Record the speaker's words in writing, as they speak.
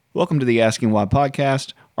Welcome to the Asking Why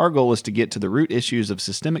podcast. Our goal is to get to the root issues of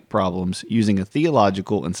systemic problems using a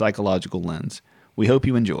theological and psychological lens. We hope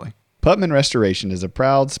you enjoy. Putman Restoration is a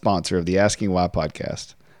proud sponsor of the Asking Why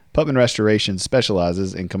podcast. Putman Restoration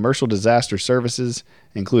specializes in commercial disaster services,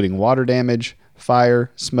 including water damage,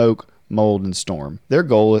 fire, smoke, mold, and storm. Their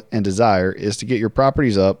goal and desire is to get your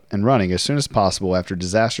properties up and running as soon as possible after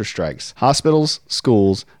disaster strikes. Hospitals,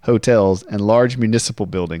 schools, hotels, and large municipal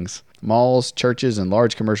buildings. Malls, churches, and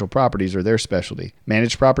large commercial properties are their specialty.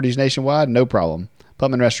 Managed properties nationwide? No problem.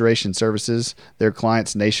 Putman Restoration services their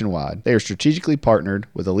clients nationwide. They are strategically partnered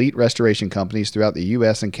with elite restoration companies throughout the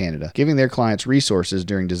U.S. and Canada, giving their clients resources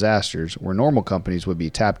during disasters where normal companies would be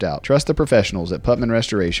tapped out. Trust the professionals at Putman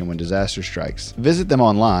Restoration when disaster strikes. Visit them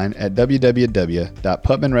online at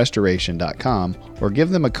www.putmanrestoration.com or give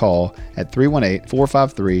them a call at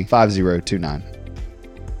 318-453-5029.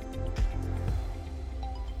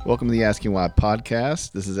 Welcome to the Asking Why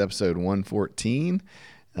podcast. This is episode 114.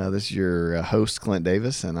 This is your host, Clint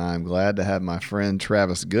Davis, and I'm glad to have my friend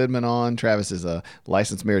Travis Goodman on. Travis is a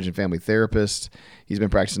licensed marriage and family therapist. He's been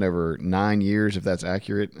practicing over 9 years, if that's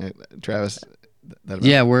accurate. Travis?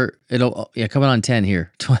 Coming on 10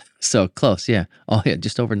 here. So close, yeah. Oh, yeah,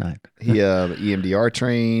 just over 9. He EMDR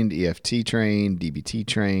trained, EFT trained, DBT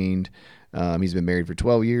trained. He's been married for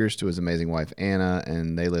 12 years to his amazing wife, Anna,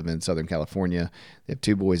 and they live in Southern California. They have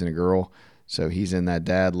 2 boys and a girl. So he's in that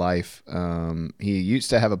dad life. He used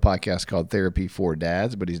to have a podcast called Therapy for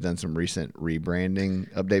Dads, but he's done some recent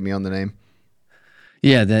rebranding. Update me on the name.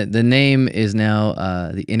 Yeah, the name is now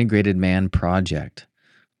the Integrated Man Project.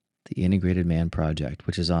 The Integrated Man Project,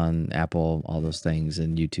 which is on Apple, all those things,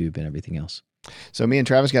 and YouTube and everything else. So me and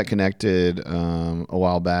Travis got connected a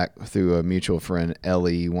while back through a mutual friend,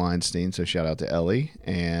 Ellie Weinstein. So shout out to Ellie.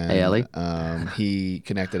 And hey, Ellie. He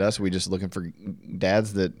connected us. We're just looking for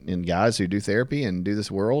dads and guys who do therapy and do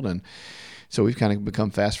this world. And so we've kind of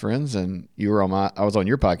become fast friends. And I was on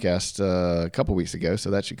your podcast a couple weeks ago,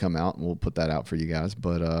 so that should come out, and we'll put that out for you guys.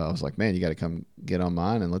 But I was like, man, you got to come get on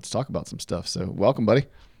mine and let's talk about some stuff. So welcome, buddy.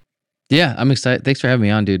 Yeah, I'm excited. Thanks for having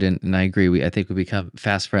me on, dude. And I agree. I think we become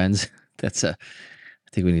fast friends. I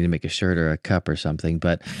think we need to make a shirt or a cup or something,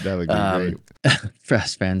 but that would be great.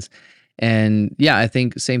 Fast friends. And yeah, I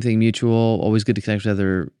think same thing, mutual, always good to connect with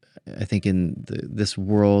other, I think in this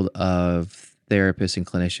world of therapists and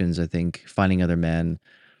clinicians, I think finding other men,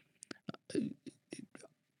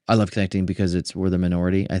 I love connecting because we're the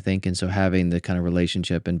minority, I think. And so having the kind of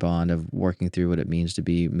relationship and bond of working through what it means to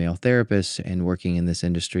be male therapists and working in this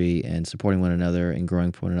industry and supporting one another and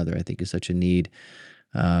growing for one another, I think is such a need.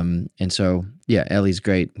 And so, yeah, Ellie's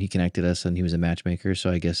great. He connected us and he was a matchmaker.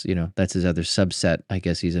 So I guess, that's his other subset. I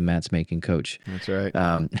guess he's a matchmaking coach. That's right.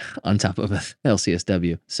 On top of a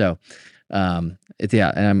LCSW. So, and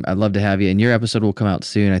I'd love to have you. And your episode will come out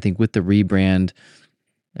soon. I think with the rebrand,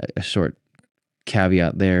 a short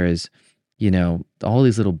caveat there is, all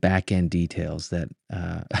these little back end details that,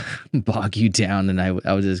 bog you down. And I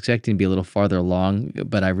was expecting to be a little farther along,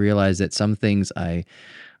 but I realized that some things I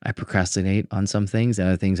procrastinate on some things, and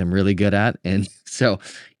other things I'm really good at. And so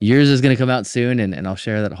yours is going to come out soon, and I'll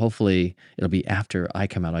share that. Hopefully it'll be after I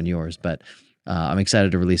come out on yours, but I'm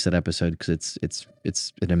excited to release that episode because it's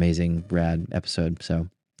an amazing, rad episode. So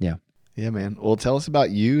yeah. Yeah, man. Well, tell us about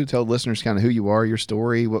you. Tell listeners kind of who you are, your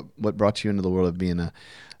story, what brought you into the world of being a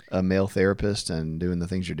male therapist and doing the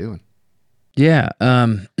things you're doing. Yeah.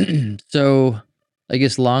 So I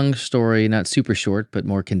guess long story, not super short, but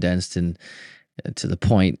more condensed and to the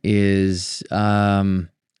point is, I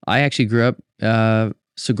actually grew up, so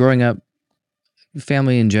growing up,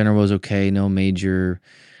 family in general was okay. No major,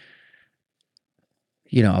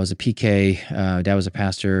 I was a PK, dad was a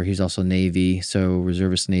pastor. He's also Navy. So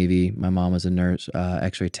reservist Navy. My mom was a nurse,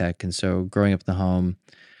 x-ray tech. And so growing up in the home,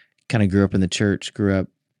 kind of grew up in the church, grew up,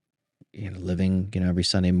 living, every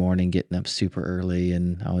Sunday morning, getting up super early.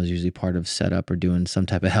 And I was usually part of setup or doing some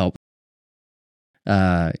type of help.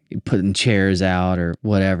 Putting chairs out or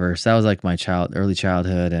whatever. So that was like my early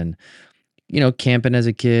childhood, and camping as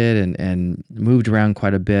a kid, and moved around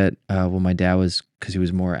quite a bit. Well, my dad was, because he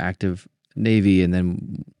was more active Navy, and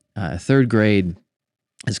then 3rd grade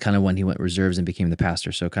is kind of when he went reserves and became the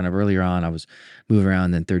pastor. So kind of earlier on, I was moving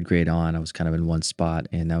around. Then 3rd grade on, I was kind of in one spot,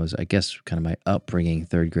 and that was, I guess, kind of my upbringing,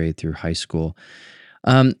 3rd grade through high school.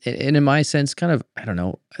 And in my sense, kind of, I don't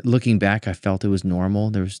know, looking back, I felt it was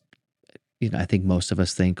normal. There was, I think most of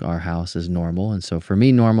us think our house is normal. And so for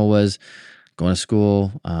me, normal was going to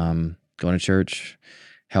school, going to church,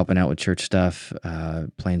 helping out with church stuff,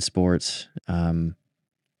 playing sports,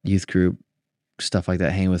 youth group, stuff like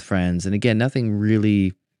that, hanging with friends. And again, nothing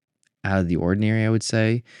really out of the ordinary, I would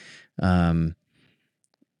say.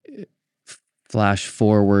 flash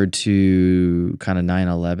forward to kind of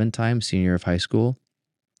 9/11 time, senior year of high school.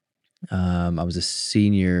 I was a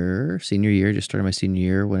senior year, just started my senior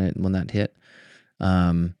year when that hit.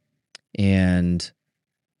 Um, and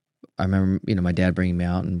I remember, my dad bringing me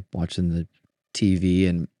out and watching the TV,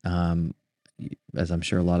 and as I'm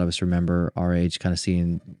sure a lot of us remember our age, kind of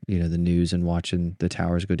seeing, the news and watching the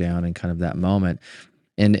towers go down and kind of that moment.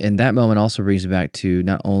 And that moment also brings me back to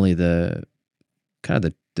not only the kind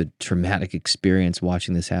of the traumatic experience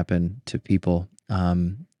watching this happen to people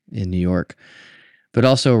in New York, but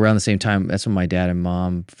also around the same time, that's when my dad and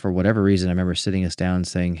mom, for whatever reason, I remember sitting us down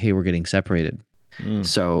saying, "Hey, we're getting separated."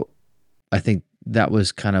 So I think that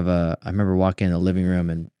was kind of I remember walking in the living room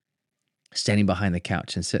and standing behind the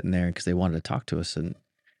couch and sitting there because they wanted to talk to us. And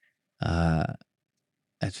uh,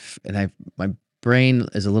 my brain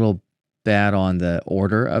is a little bad on the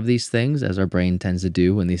order of these things, as our brain tends to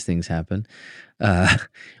do when these things happen.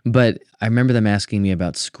 But I remember them asking me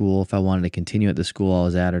about school, if I wanted to continue at the school I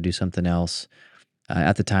was at or do something else.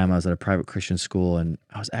 At the time, I was at a private Christian school, and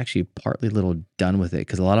I was actually partly a little done with it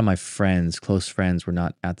because a lot of my friends, close friends, were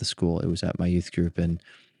not at the school. It was at my youth group, and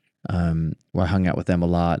where I hung out with them a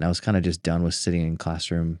lot. And I was kind of just done with sitting in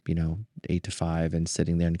classroom, 8 to 5 and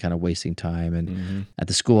sitting there and kind of wasting time. And at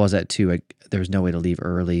the school I was at too, there was no way to leave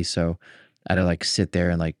early. So I had to sit there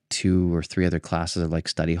in 2 or 3 other classes of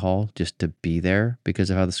study hall just to be there because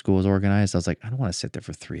of how the school was organized. I was like, I don't want to sit there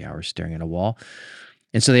for 3 hours staring at a wall.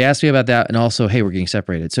 And so they asked me about that, and also, hey, we're getting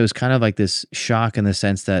separated. So it was kind of like this shock in the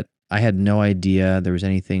sense that I had no idea there was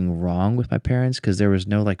anything wrong with my parents because there was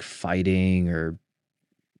no fighting, or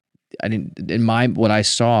I didn't. What I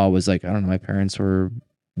saw was I don't know, my parents were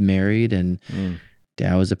married and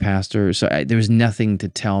dad was a pastor, so there was nothing to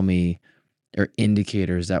tell me or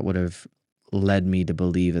indicators that would have led me to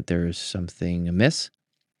believe that there was something amiss.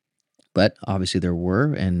 But obviously there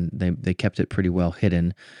were, and they kept it pretty well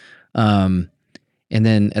hidden. And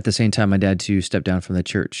then at the same time, my dad too stepped down from the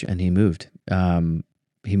church and he moved.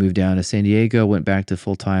 He moved down to San Diego, went back to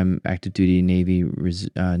full-time active duty Navy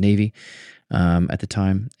at the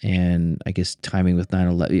time. And I guess timing with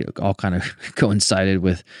 9/11, all kind of coincided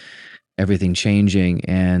with everything changing.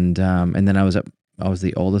 And then I was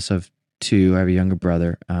the oldest of 2. I have a younger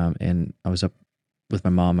brother. And I was up with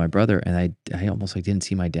my mom and my brother, and I almost didn't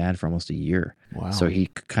see my dad for almost a year. Wow. So he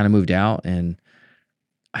kind of moved out, and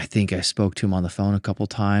I think I spoke to him on the phone a couple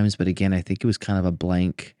times, but again, I think it was kind of a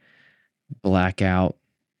blackout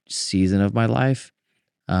season of my life.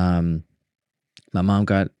 My mom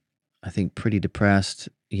got, I think, pretty depressed,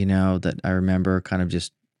 that I remember kind of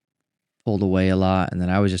just pulled away a lot. And then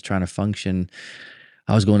I was just trying to function.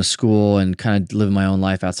 I was going to school and kind of living my own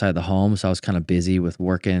life outside the home. So I was kind of busy with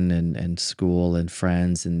working and school and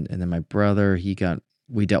friends. And then my brother,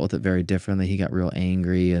 we dealt with it very differently. He got real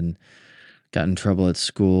angry and got in trouble at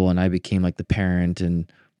school, and I became the parent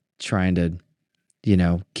and trying to,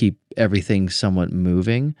 keep everything somewhat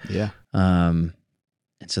moving. Yeah. And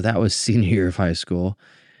so that was senior year of high school.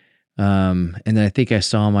 And then I think I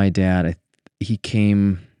saw my dad. He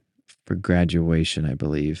came for graduation, I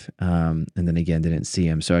believe. And then again, didn't see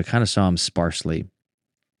him. So I kind of saw him sparsely.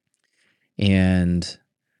 And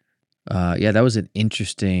that was an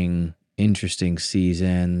interesting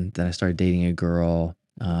season. Then I started dating a girl.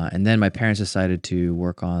 And then my parents decided to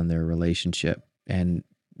work on their relationship and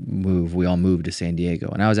move. We all moved to San Diego.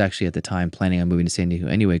 And I was actually at the time planning on moving to San Diego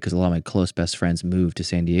anyway, because a lot of my close best friends moved to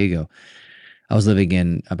San Diego. I was living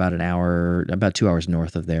in about 2 hours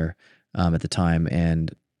north of there at the time.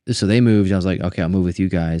 And so they moved. And I was like, okay, I'll move with you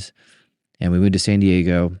guys. And we moved to San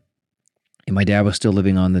Diego. And my dad was still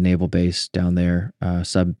living on the naval base down there,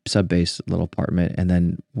 sub base little apartment. And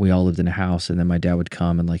then we all lived in a house. And then my dad would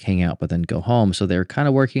come and hang out, but then go home. So they were kind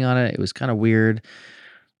of working on it. It was kind of weird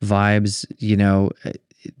vibes,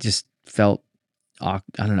 It just felt, I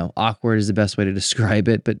don't know, awkward is the best way to describe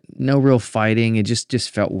it, but no real fighting. It just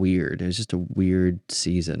felt weird. It was just a weird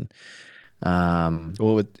season.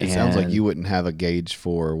 Well, it sounds like you wouldn't have a gauge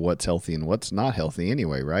for what's healthy and what's not healthy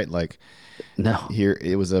anyway, right? No. Here,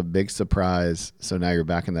 it was a big surprise. So now you're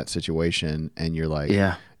back in that situation and you're like,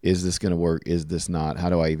 yeah, is this going to work? Is this not? How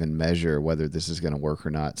do I even measure whether this is going to work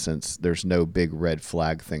or not, since there's no big red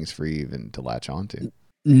flag things for you even to latch onto?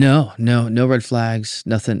 No red flags,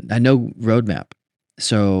 nothing. I know roadmap.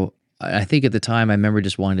 So I think at the time I remember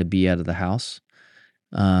just wanting to be out of the house.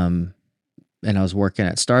 And I was working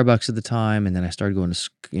at Starbucks at the time, and then I started going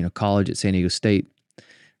to college at San Diego State,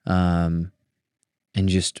 and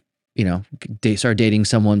just started dating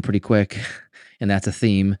someone pretty quick, and that's a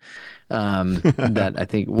theme. That I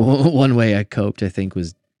think one way I coped, I think,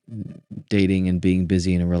 was dating and being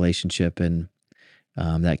busy in a relationship, and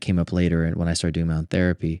That came up later when I started doing my own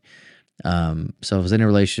therapy. So I was in a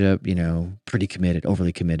relationship, pretty committed,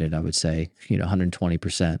 overly committed, I would say,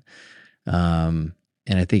 120%. And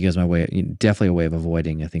I think it was my way, definitely a way of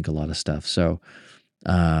avoiding, I think, a lot of stuff. So,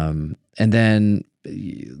 and then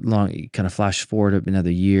kind of flash forward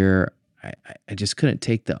another year, I just couldn't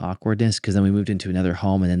take the awkwardness, because then we moved into another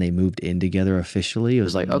home, and then they moved in together officially. It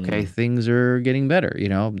was like, okay, things are getting better.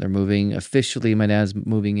 They're moving officially. My dad's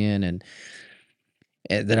moving in, and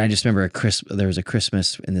then I just remember there was a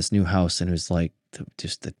Christmas in this new house, and it was like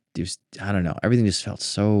I don't know, everything just felt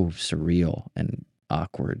so surreal and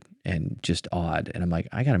awkward and just odd. And I'm like,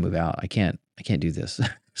 I got to move out. I can't do this.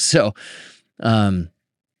 So,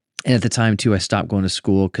 and at the time too, I stopped going to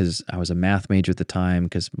school because I was a math major at the time,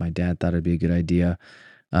 because my dad thought it'd be a good idea.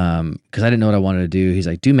 Because I didn't know what I wanted to do. He's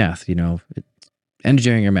like, do math,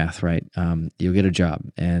 engineering or math, right? You'll get a job.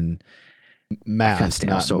 And math,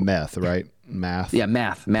 not meth, right? Math. Yeah,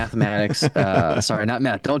 mathematics. Sorry, not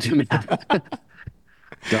math. Don't do math.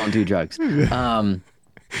 Don't do drugs.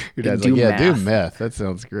 Your dad's like, yeah, do meth. That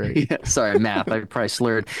sounds great. Yeah, sorry, math. I probably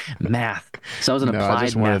slurred math. So I was an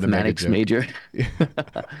applied mathematics major.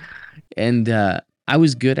 And I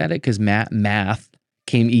was good at it because maths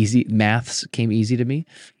came easy to me.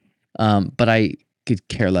 But I could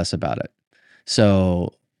care less about it.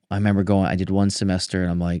 So I remember I did one semester,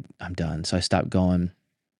 and I'm like, I'm done. So I stopped going.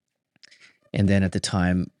 And then at the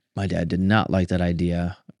time, my dad did not like that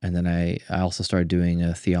idea. And then I also started doing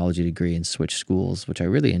a theology degree and switched schools, which I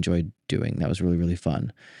really enjoyed doing. That was really, really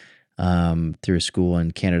fun. Through a school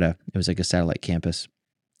in Canada. It was like a satellite campus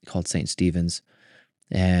called St. Stephen's.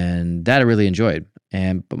 And that I really enjoyed.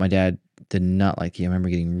 But my dad did not like it. I remember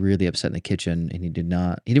getting really upset in the kitchen, and he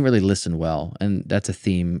didn't really listen well. And that's a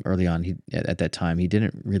theme early on. At that time, he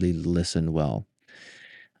didn't really listen well.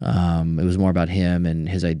 It was more about him and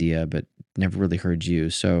his idea, but never really heard you.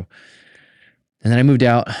 So, and then I moved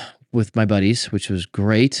out with my buddies, which was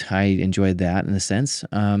great. I enjoyed that in a sense.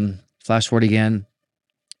 Flash forward again,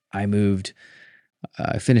 I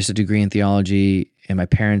finished a degree in theology, and my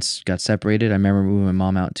parents got separated. I remember moving my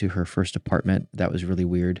mom out to her first apartment. That was really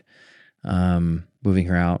weird, moving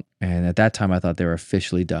her out. And at that time, I thought they were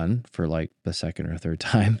officially done for like the second or third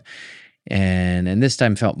time. And this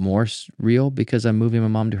time felt more real because I'm moving my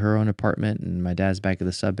mom to her own apartment, and my dad's back at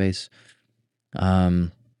the sub base.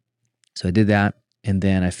 So I did that, and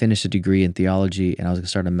then I finished a degree in theology, and I was going to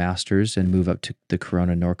start a master's and move up to the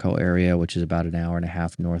Corona Norco area, which is about an hour and a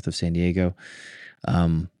half north of San Diego.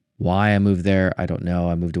 Why I moved there, I don't know.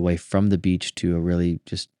 I moved away from the beach to a really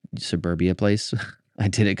just suburbia place. I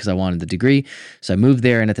did it because I wanted the degree. So I moved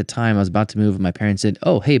there, and at the time I was about to move, and my parents said,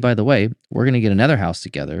 oh, hey, by the way, we're going to get another house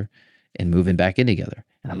together and moving back in together.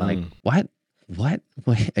 And I'm like, what?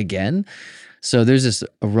 Wait, again? So there's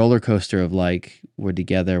a roller coaster of like, we're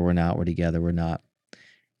together, we're not, we're together, we're not.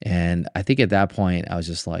 And I think at that point, I was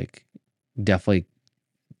just like, definitely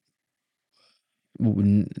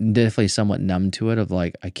somewhat numb to it, of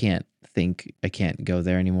like, I can't go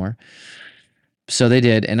there anymore. So they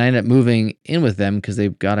did, and I ended up moving in with them because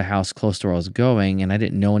they've got a house close to where I was going, and I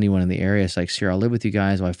didn't know anyone in the area. It's like, sure, I'll live with you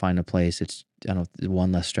guys while I find a place. It's,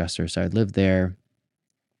 one less stressor. So I lived there,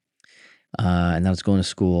 and I was going to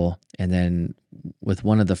school. And then with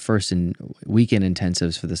one of the first weekend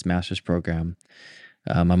intensives for this master's program,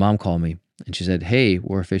 my mom called me, and she said, hey,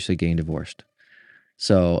 we're officially getting divorced.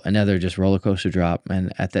 So another just roller coaster drop.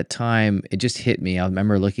 And at that time, it just hit me. I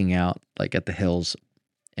remember looking out like at the hills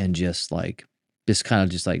and just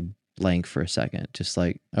kind of blank for a second, just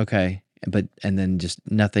like, okay. And then just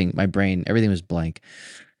nothing, my brain, everything was blank.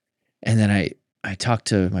 And then I talked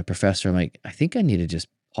to my professor. I'm like, I think I need to just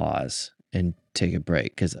pause and take a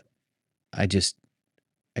break because I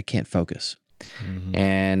can't focus. Mm-hmm.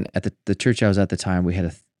 And at the church I was at the time, we had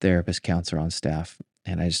a therapist counselor on staff,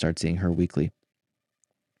 and I just started seeing her weekly.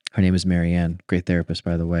 Her name is Marianne, great therapist,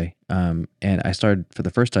 by the way. And I started for the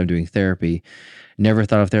first time doing therapy. Never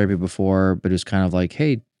thought of therapy before, but it was kind of like,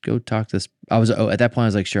 hey, go talk to this. At that point, I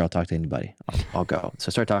was like, sure, I'll talk to anybody. I'll go. So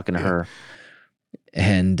I started talking to her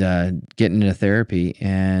and getting into therapy,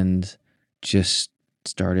 and just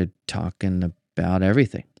started talking about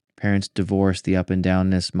everything. Parents' divorce, the up and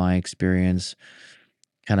downness, my experience,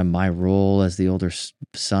 kind of my role as the older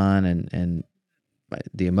son, and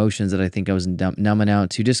the emotions that I think I was numbing out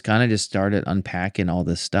to. Just started unpacking all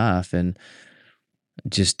this stuff, and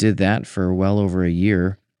just did that for well over a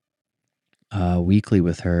year, weekly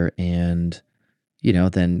with her. And,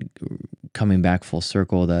 then coming back full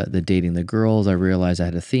circle, the dating the girls, I realized I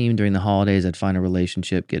had a theme during the holidays. I'd find a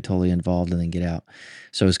relationship, get totally involved, and then get out.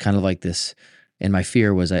 So it was kind of like this And my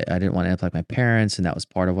fear was I didn't want to end up like my parents, and that was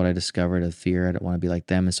part of what I discovered, of fear. I didn't want to be like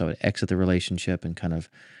them, and so I would exit the relationship and kind of,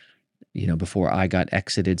 before I got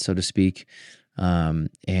exited, so to speak. And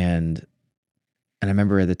I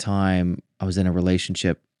remember at the time I was in a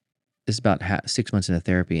relationship. This is about 6 months into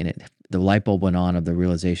therapy, and the light bulb went on of the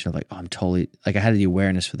realization of like, oh, I'm totally, like, I had the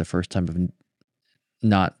awareness for the first time of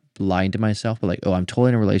not lying to myself, but like, oh, I'm totally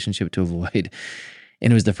in a relationship to avoid.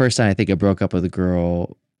 And it was the first time I think I broke up with a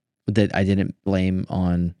girl that I didn't blame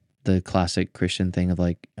on the classic Christian thing of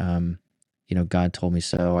like, God told me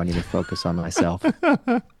so. I need to focus on myself,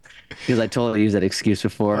 because I totally used that excuse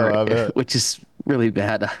before, Oh, I bet. which is really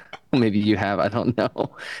bad. Maybe you have. I don't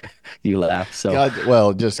know. You laugh. So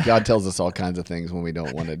God tells us all kinds of things when we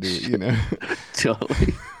don't want to do it.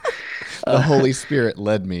 totally. The Holy Spirit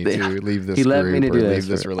led me to leave this He led me group to or do leave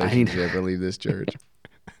this this relationship or leave this church.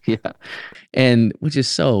 Yeah. And which is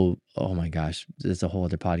so, oh my gosh, it's a whole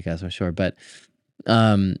other podcast, I'm sure. But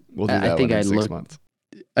We'll do that one in 6 months.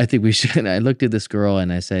 I think we should. I looked at this girl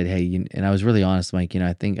and I said, hey, and I was really honest, Mike,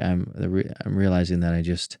 I think I'm realizing that I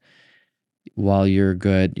just, while you're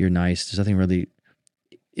good, you're nice, there's nothing really,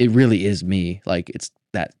 it really is me. Like, it's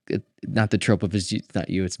not the trope of it's not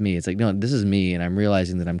you, it's me. It's like, no, this is me. And I'm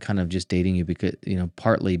realizing that I'm kind of just dating you because,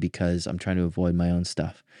 partly because I'm trying to avoid my own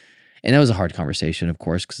stuff. And that was a hard conversation, of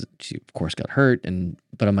course, because she, of course, got hurt.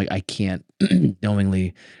 But I'm like, I can't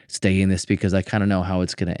knowingly stay in this because I kind of know how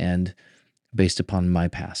it's going to end based upon my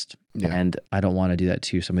past. Yeah. And I don't want to do that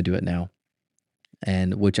too. So I'm going to do it now.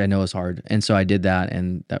 And which I know is hard. And so I did that.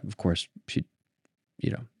 And that, of course, she,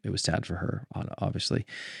 it was sad for her, obviously.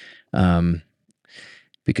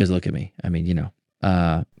 Because look at me. I mean,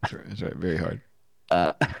 That's right. Very hard.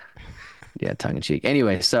 Yeah, tongue in cheek.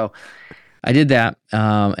 Anyway, so I did that,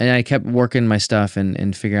 and I kept working my stuff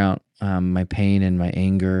and figuring out my pain and my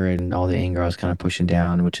anger and all the anger I was kind of pushing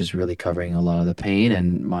down, which is really covering a lot of the pain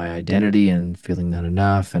and my identity and feeling not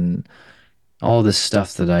enough and all this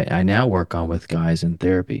stuff that I now work on with guys in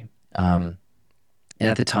therapy. And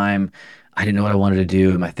at the time, I didn't know what I wanted to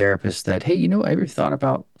do. And my therapist said, hey, I ever thought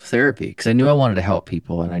about therapy? Because I knew I wanted to help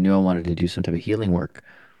people and I knew I wanted to do some type of healing work.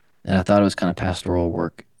 And I thought it was kind of pastoral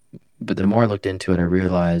work. But the more I looked into it, I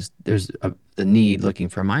realized there's the need looking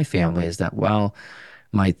for my family is that while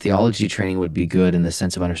my theology training would be good in the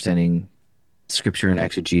sense of understanding scripture and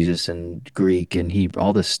exegesis and Greek and Hebrew,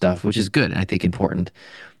 all this stuff, which is good and I think important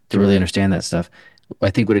to really understand that stuff. I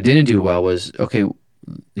think what it didn't do well was, okay,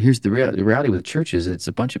 here's the reality with churches. It's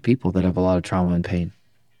a bunch of people that have a lot of trauma and pain.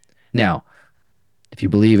 Now, if you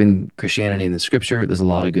believe in Christianity and the scripture, there's a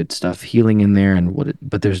lot of good stuff, healing in there,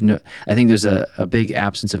 but I think there's a big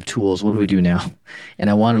absence of tools. What do we do now? And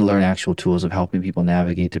I wanted to learn actual tools of helping people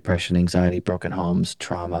navigate depression, anxiety, broken homes,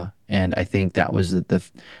 trauma. And I think that was the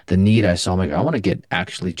need I saw. I'm like, I want to get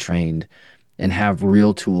actually trained and have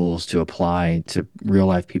real tools to apply to real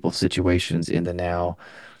life people's situations in the now.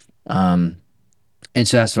 And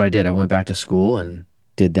so that's what I did. I went back to school and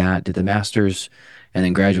did the master's, and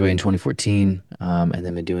then graduated in 2014, and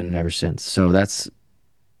then been doing it ever since. So that's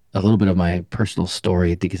a little bit of my personal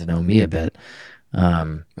story to get to know me a bit.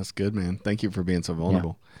 That's good, man. Thank you for being so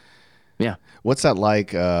vulnerable. Yeah. What's that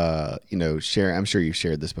like, sharing? I'm sure you've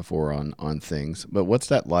shared this before on things, but what's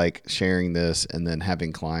that like sharing this and then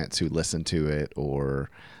having clients who listen to it or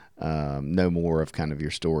know more of kind of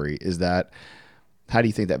your story? How do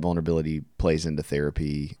you think that vulnerability plays into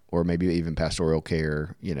therapy or maybe even pastoral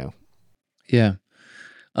care, Yeah.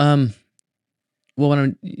 Well,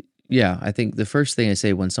 I think the first thing I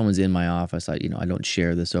say when someone's in my office, I don't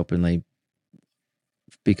share this openly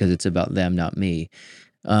because it's about them, not me.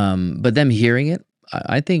 But them hearing it,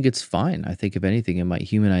 I think it's fine. I think if anything, it might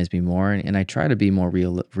humanize me more. And I try to be more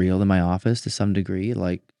real in my office to some degree.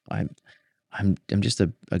 Like I'm just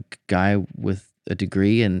a guy with a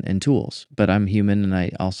degree and tools, but I'm human and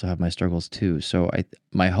I also have my struggles too. So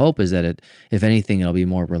my hope is that if anything, it'll be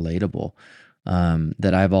more relatable.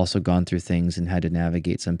 That I've also gone through things and had to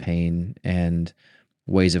navigate some pain and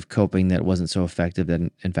ways of coping that wasn't so effective, that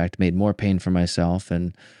in fact made more pain for myself,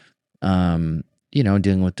 and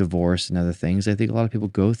dealing with divorce and other things I think a lot of people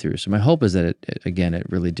go through. So my hope is that it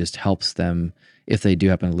really just helps them if they do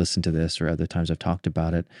happen to listen to this or other times I've talked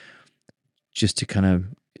about it, just to kind of,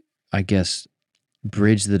 I guess,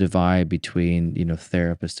 bridge the divide between,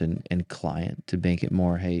 therapist and client, to make it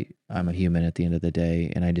more, hey, I'm a human at the end of the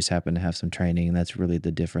day, and I just happen to have some training, and that's really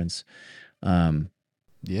the difference.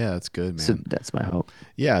 Yeah, that's good, man. So that's my hope.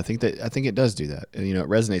 Yeah, I think it does do that. And, it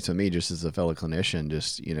resonates with me just as a fellow clinician,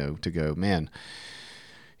 just, to go, man,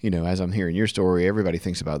 as I'm hearing your story, everybody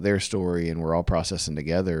thinks about their story and we're all processing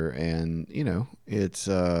together. And,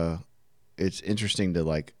 it's interesting to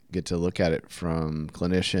like get to look at it from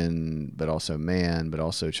clinician, but also man, but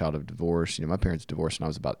also child of divorce. My parents divorced when I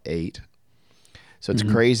was about 8. So it's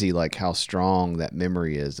crazy, like how strong that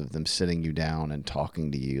memory is of them sitting you down and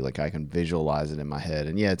talking to you. Like I can visualize it in my head,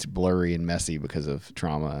 and yeah, it's blurry and messy because of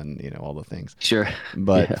trauma and all the things. Sure.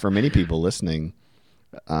 But for many people listening,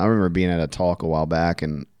 I remember being at a talk a while back,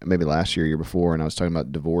 and maybe last year, year before, and I was talking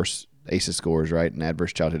about divorce ACEs scores, right, and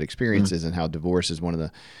adverse childhood experiences, and how divorce is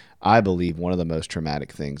I believe, one of the most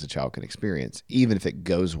traumatic things a child can experience, even if it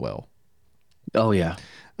goes well. Oh yeah.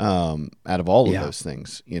 Out of all of those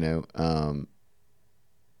things,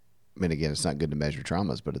 I mean, again, it's not good to measure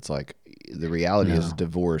traumas, but it's like the reality is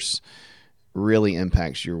divorce really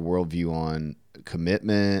impacts your worldview on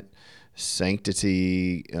commitment,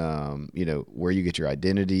 sanctity, where you get your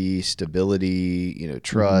identity, stability,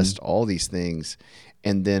 trust, all these things.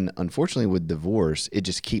 And then unfortunately with divorce, it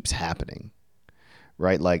just keeps happening.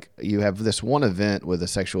 Right? Like you have this one event with a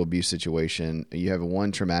sexual abuse situation. You have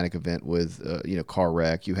one traumatic event with, car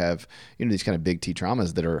wreck. You have, these kind of big T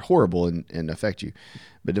traumas that are horrible and affect you.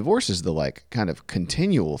 But divorce is the like kind of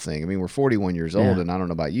continual thing. I mean, we're 41 years old, and I don't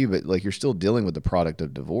know about you, but like you're still dealing with the product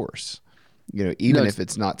of divorce, even if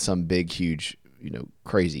it's not some big, huge,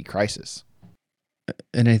 crazy crisis.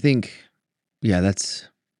 And I think,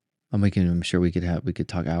 I'm sure we could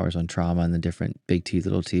talk hours on trauma and the different big T,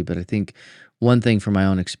 little T, but I think one thing from my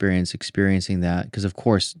own experience, experiencing that, because of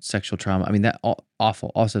course, sexual trauma, I mean, that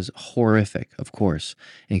awful, also is horrific, of course,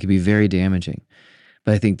 and it can be very damaging.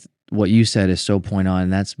 But I think what you said is so point on,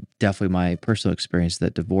 and that's definitely my personal experience,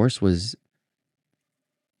 that divorce was,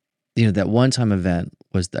 that one-time event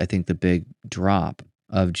was, I think, the big drop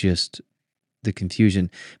of just the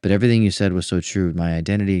confusion. But everything you said was so true. My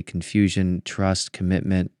identity, confusion, trust,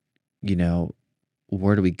 commitment,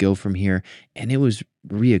 where do we go from here? And it was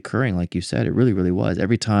reoccurring, like you said. It really, really was.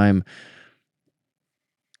 Every time,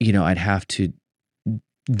 I'd have to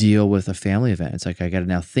deal with a family event. It's like I got to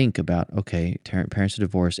now think about, okay, parents are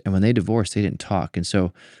divorced. And when they divorced, they didn't talk. And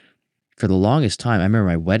so for the longest time, I remember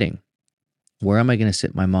my wedding. Where am I going to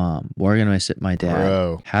sit my mom? Where am I going to sit my dad?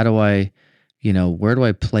 Bro. How do I, where do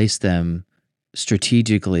I place them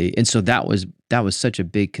strategically? And so that was such a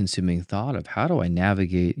big consuming thought of how do I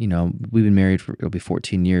navigate, we've been married for, it'll be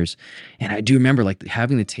 14 years. And I do remember like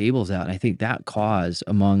having the tables out. And I think that caused,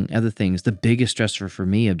 among other things, the biggest stressor for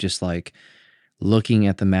me of just like looking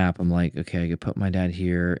at the map. I'm like, okay, I could put my dad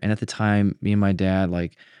here. And at the time, me and my dad,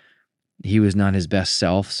 like he was not his best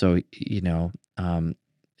self. So,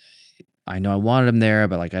 I know I wanted him there,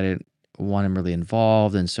 but like I didn't want him really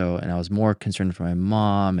involved. And I was more concerned for my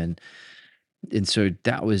mom. And so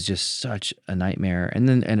that was just such a nightmare. And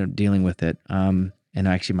then ended up dealing with it. And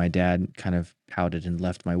actually my dad kind of pouted and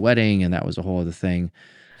left my wedding, and that was a whole other thing.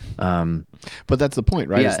 But that's the point,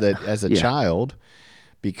 right? Is that as a child,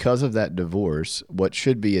 because of that divorce, what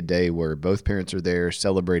should be a day where both parents are there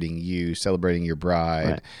celebrating you, celebrating your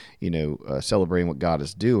bride, celebrating what God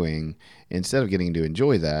is doing, instead of getting to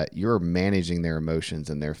enjoy that, you're managing their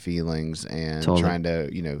emotions and their feelings and trying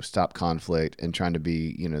to, stop conflict and trying to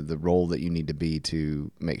be, the role that you need to be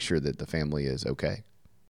to make sure that the family is okay.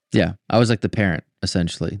 Yeah. I was like the parent,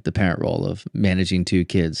 essentially, the parent role of managing 2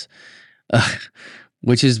 kids,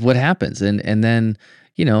 which is what happens. And then,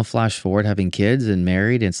 flash forward, having kids and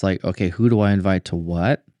married, it's like, okay, who do I invite to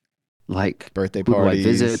what? Like birthday who parties, do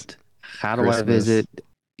I visit? How do Christmas. I visit?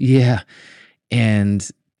 Yeah. And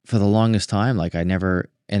for the longest time, like I never,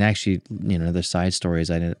 and actually, the side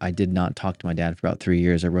stories, I did not talk to my dad for about 3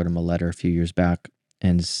 years. I wrote him a letter a few years back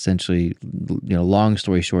and essentially, long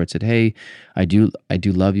story short, said, hey, I do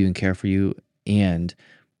love you and care for you. And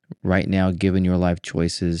right now, given your life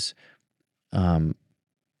choices,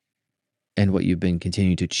 and what you've been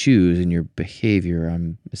continuing to choose in your behavior,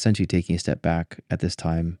 I'm essentially taking a step back at this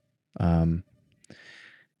time,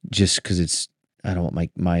 just because I don't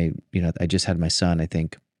want my I just had my son, I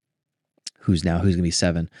think, who's going to be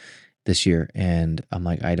 7 this year, and I'm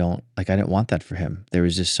like, I didn't want that for him. There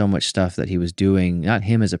was just so much stuff that he was doing, not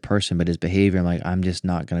him as a person, but his behavior. I'm like, I'm just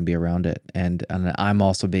not going to be around it, and I'm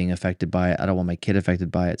also being affected by it. I don't want my kid affected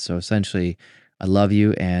by it. So essentially, I love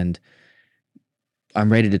you, and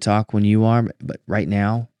I'm ready to talk when you are, but right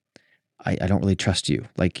now, I don't really trust you.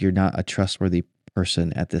 Like you're not a trustworthy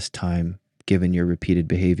person at this time, given your repeated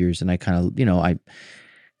behaviors. And I kind of, I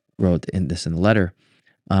wrote this in the letter.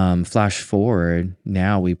 Flash forward,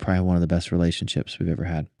 now we probably have one of the best relationships we've ever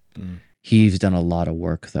had. Mm. He's done a lot of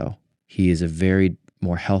work though. He is a very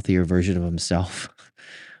more healthier version of himself.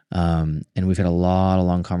 And we've had a lot of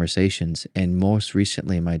long conversations. And most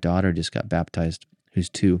recently, my daughter just got baptized, who's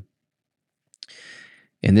 2.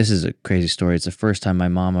 And this is a crazy story. It's the first time my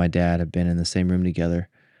mom and my dad have been in the same room together.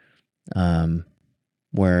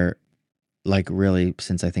 Where like really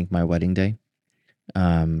since I think my wedding day.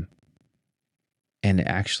 Um, and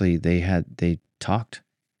actually they talked,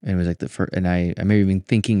 and it was like the first, and I remember even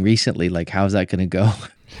thinking recently, like, how's that going to go?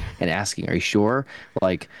 And asking, are you sure?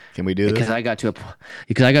 Like, Can we do because this? I got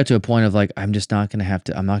to a point of like, I'm just not going to have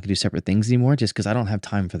to, I'm not going to do separate things anymore just because I don't have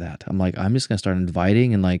time for that. I'm like, I'm just going to start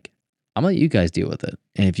inviting, and like, I'm gonna let you guys deal with it.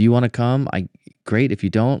 And if you want to come, great. If you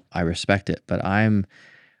don't, I respect it. But I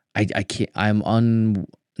can't,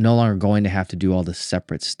 no longer going to have to do all this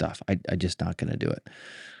separate stuff. I just not going to do it.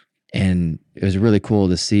 And it was really cool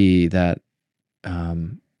to see that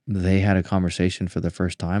they had a conversation for the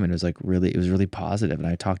first time, and it was really positive. And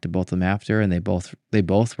I talked to both of them after, and they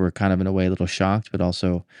both were kind of in a way a little shocked, but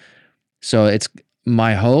also, so it's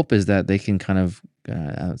my hope is that they can kind of,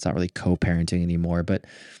 it's not really co-parenting anymore, but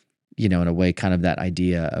in a way, kind of that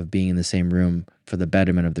idea of being in the same room for the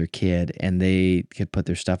betterment of their kid, and they could put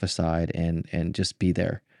their stuff aside and just be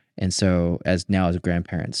there. And so as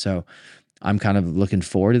grandparents, so I'm kind of looking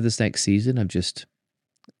forward to this next season of just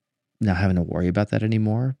not having to worry about that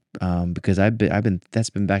anymore. Because that's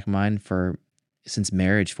been back in mind since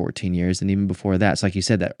marriage, 14 years. And even before that, it's like you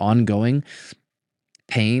said, that ongoing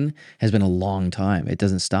pain has been a long time. It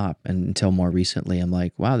doesn't stop. And until more recently, I'm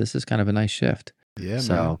like, wow, this is kind of a nice shift. Yeah,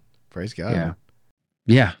 so, man. Praise God. Yeah.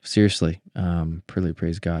 Yeah, seriously. Really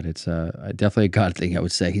praise God. It's definitely a God thing, I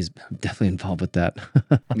would say. He's definitely involved with that.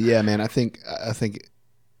 Yeah, man. I think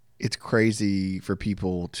it's crazy for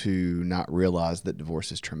people to not realize that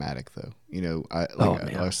divorce is traumatic, though. I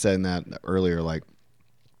was saying that earlier. Like,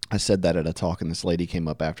 I said that at a talk, and this lady came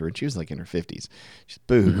up after, and she was like in her 50s. She's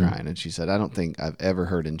boohoo crying, and she said, "I don't think I've ever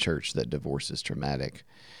heard in church that divorce is traumatic."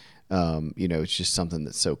 It's just something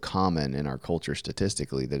that's so common in our culture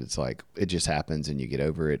statistically that it's like, it just happens and you get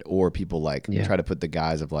over it. Or people try to put the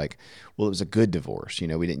guise of like, well, it was a good divorce.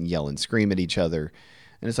 We didn't yell and scream at each other.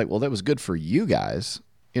 And it's like, well, that was good for you guys.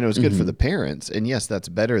 It was good for the parents. And yes, that's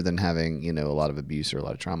better than having, a lot of abuse or a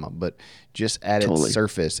lot of trauma, but just at its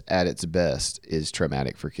surface, at its best, is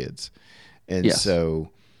traumatic for kids. And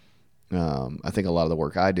so, I think a lot of the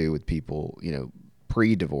work I do with people,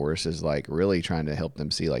 pre-divorce is like really trying to help them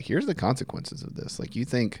see, like, here's the consequences of this. Like, you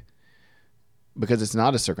think, because it's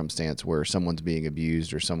not a circumstance where someone's being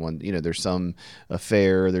abused or someone, there's some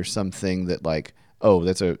affair, there's something that like, oh,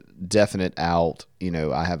 that's a definite out,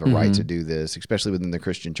 I have a right to do this, especially within the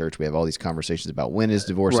Christian church. We have all these conversations about when is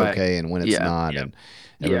divorce okay and when it's not. And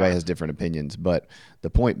everybody has different opinions. But the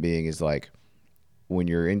point being is like, when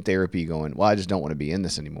you're in therapy going, well, I just don't want to be in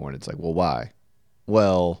this anymore. And it's like, well, why?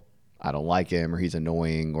 Well, I don't like him, or he's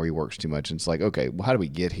annoying, or he works too much. And it's like, okay, well, how do we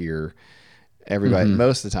get here? Everybody,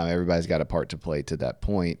 most of the time, everybody's got a part to play to that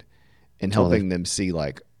point, and helping them see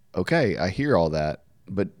like, okay, I hear all that,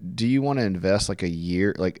 but do you want to invest like a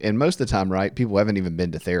year? Like, and most of the time, right, people haven't even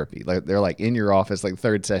been to therapy. Like, they're like in your office, like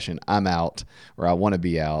third session, I'm out, or I want to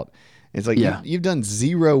be out. It's like, you've done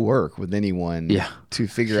zero work with anyone to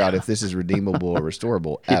figure out if this is redeemable or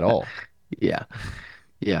restorable at all. Yeah.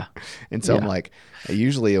 And so I'm like,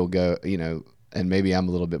 usually it'll go, and maybe I'm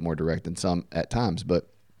a little bit more direct than some at times, but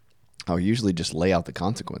I'll usually just lay out the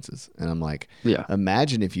consequences. And I'm like,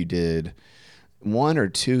 imagine if you did 1 or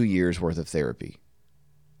 2 years worth of therapy,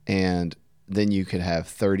 and then you could have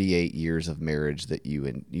 38 years of marriage that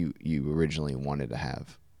you originally wanted to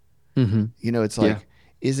have. It's like,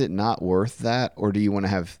 is it not worth that? Or do you want to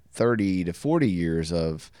have 30 to 40 years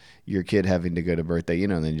of your kid having to go to birthday,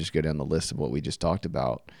 and then you just go down the list of what we just talked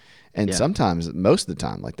about. And sometimes, most of the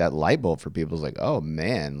time, like, that light bulb for people is like, oh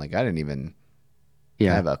man, like, I didn't even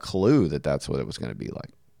have a clue that that's what it was going to be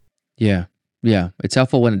like. Yeah. It's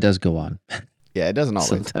helpful when it does go on. Yeah, it doesn't always.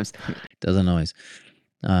 Sometimes it doesn't always.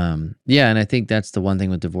 And I think that's the one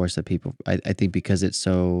thing with divorce that people, I think because it's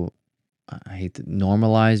so, I hate to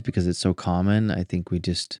normalize, because it's so common, I think we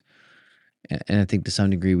just, and I think to some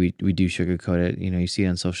degree we do sugarcoat it. You see it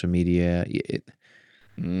on social media.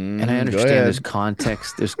 And I understand there's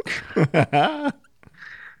context. There's,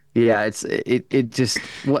 it just,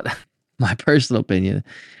 what my personal opinion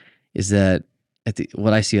is that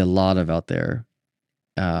what I see a lot of out there,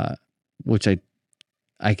 which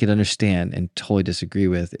I could understand and totally disagree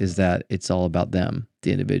with, is that it's all about them,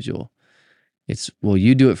 the individual. It's, well,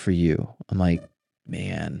 you do it for you. I'm like,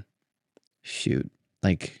 man, shoot.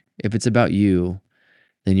 Like, if it's about you,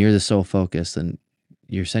 then you're the sole focus, and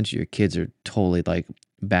your kids are totally like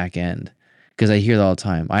back end. Because I hear that all the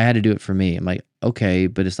time. I had to do it for me. I'm like, okay,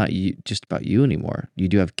 but it's not just about you anymore. You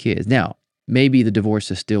do have kids. Now, maybe the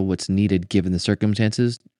divorce is still what's needed given the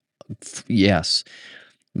circumstances. Yes.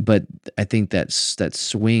 But I think that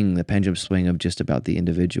swing, the pendulum swing of just about the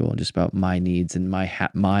individual and just about my needs and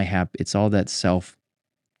it's all that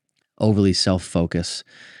overly self-focus,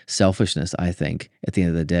 selfishness, I think, at the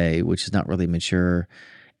end of the day, which is not really mature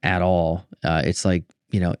at all. It's like,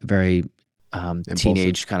 very Impulsive.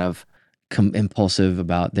 teenage kind of impulsive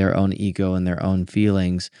about their own ego and their own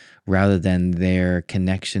feelings rather than their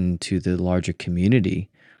connection to the larger community,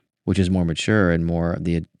 which is more mature and more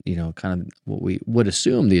the, kind of what we would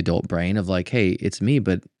assume the adult brain of like, hey, it's me,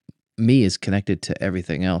 but me is connected to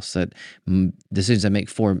everything else that decisions I make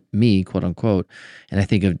for me, quote unquote. And I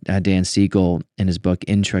think of Dan Siegel in his book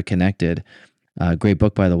Intra Connected, great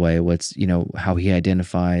book, by the way. What's, how he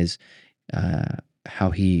identifies,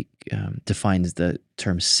 how he defines the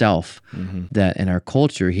term self, that in our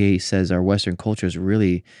culture, he says our Western culture has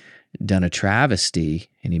really done a travesty.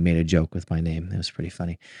 And he made a joke with my name. It was pretty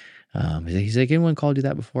funny. He's like, anyone called you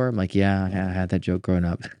that before? I'm like, yeah, I had that joke growing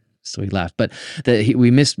up. So he laughed. But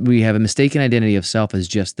we have a mistaken identity of self as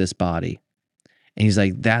just this body. And he's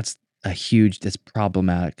like, that's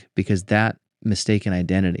problematic because that mistaken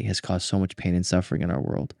identity has caused so much pain and suffering in our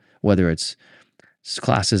world, whether it's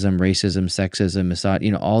classism, racism, sexism,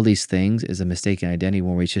 misogyny, all these things is a mistaken identity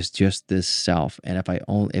when it's just this self. And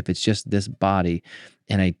if it's just this body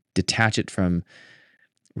and I detach it from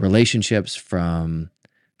relationships, from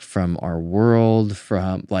our world,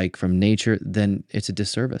 from nature, then it's a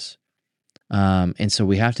disservice. And so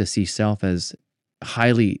we have to see self as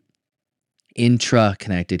highly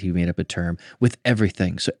intra-connected. He made up a term with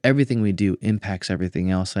everything. So everything we do impacts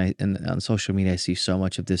everything else. And on social media, I see so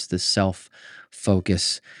much of this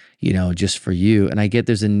self-focus, just for you. And I get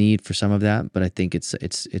there's a need for some of that, but I think it's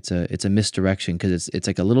a misdirection because it's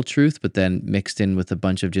like a little truth, but then mixed in with a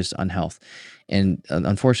bunch of just unhealth. And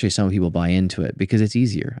unfortunately, some people buy into it because it's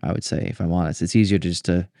easier. I would say, if I'm honest, it's easier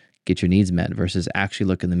to get your needs met versus actually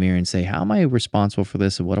look in the mirror and say, how am I responsible for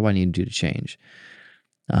this? And what do I need to do to change?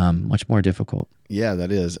 Much more difficult. Yeah, that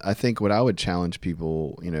is. I think what I would challenge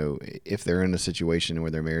people, if they're in a situation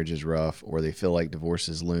where their marriage is rough or they feel like divorce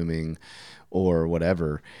is looming or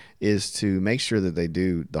whatever, is to make sure that they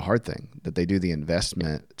do the hard thing, that they do the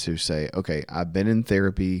investment to say, okay, I've been in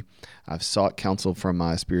therapy. I've sought counsel from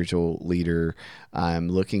my spiritual leader. I'm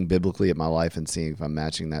looking biblically at my life and seeing if I'm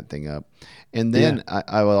matching that thing up. And then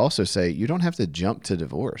I will also say, you don't have to jump to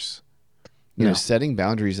divorce. Setting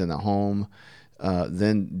boundaries in the home,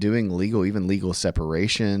 then doing legal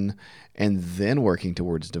separation, and then working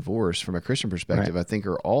towards divorce from a Christian perspective, right, I think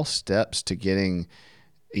are all steps to getting,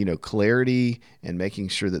 clarity and making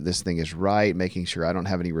sure that this thing is right, making sure I don't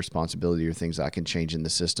have any responsibility or things I can change in the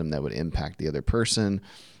system that would impact the other person,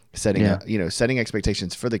 setting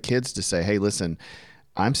expectations for the kids to say, hey, listen,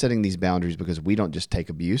 I'm setting these boundaries because we don't just take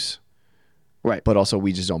abuse, right, but also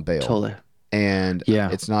we just don't bail. Totally. And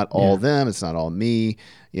it's not all them. It's not all me.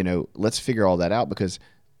 Let's figure all that out because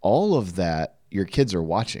all of that your kids are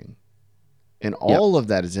watching. And all of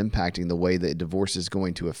that is impacting the way that divorce is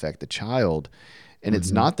going to affect the child. And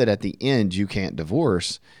it's not that at the end you can't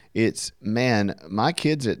divorce. It's, man, my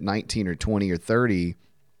kids at 19 or 20 or 30,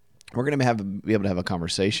 we're going to be able to have a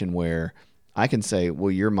conversation where I can say,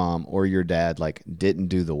 well, your mom or your dad didn't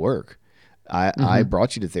do the work. I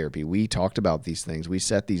brought you to therapy. We talked about these things. We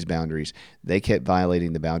set these boundaries. They kept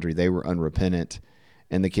violating the boundary. They were unrepentant.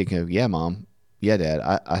 And the kid can go, yeah, mom. Yeah,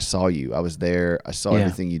 dad. I saw you. I was there. I saw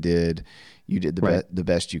everything you did. You did the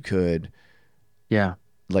best you could. Yeah.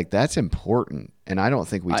 That's important. And I don't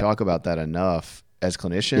think we talk about that enough as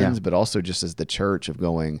clinicians, but also just as the church of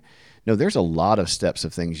going, no, there's a lot of steps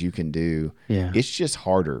of things you can do. Yeah. It's just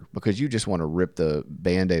harder because you just want to rip the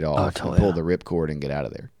Band-Aid off and pull the ripcord and get out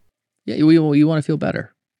of there. Yeah, you want to feel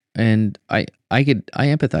better, and I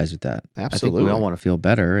empathize with that. Absolutely, I think we all want to feel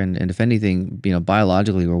better, and if anything,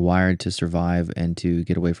 biologically we're wired to survive and to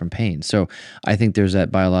get away from pain. So I think there's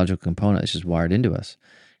that biological component that's just wired into us.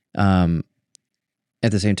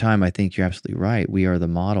 At the same time, I think you're absolutely right. We are the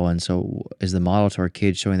model, and so is the model to our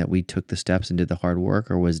kids showing that we took the steps and did the hard work,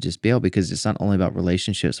 or was it just bail? Because it's not only about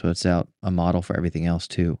relationships, but it's out a model for everything else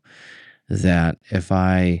too. That if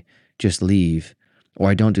I just leave, or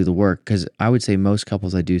I don't do the work, because I would say most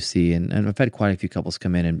couples I do see, and I've had quite a few couples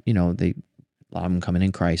come in and, a lot of them come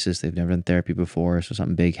in crisis. They've never done therapy before, so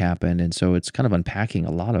something big happened. And so it's kind of unpacking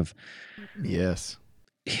a lot of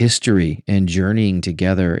history and journeying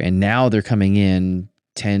together. And now they're coming in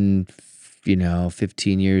 10,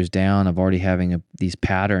 15 years down of already having these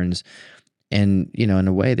patterns. And, in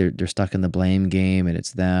a way, they're stuck in the blame game and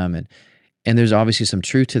it's them. And there's obviously some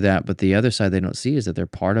truth to that, but the other side they don't see is that they're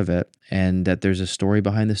part of it and that there's a story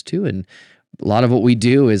behind this too. And a lot of what we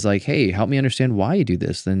do is like, hey, help me understand why you do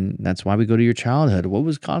this. Then that's why we go to your childhood. What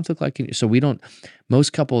was conflict like? So we don't,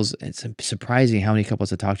 most couples, it's surprising how many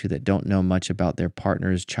couples I talk to that don't know much about their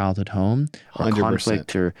partner's childhood home or 100%.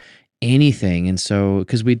 conflict or anything. And so,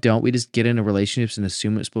 because we just get into relationships and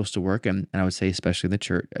assume it's supposed to work. And I would say, especially in the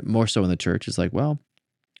church, more so in the church, is like, well,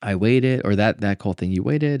 I waited, or that whole thing, you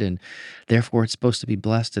waited, and therefore it's supposed to be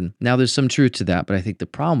blessed. And now there's some truth to that, but I think the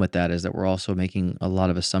problem with that is that we're also making a lot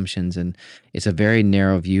of assumptions, and it's a very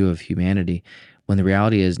narrow view of humanity. When the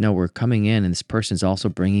reality is, no, we're coming in, and this person's also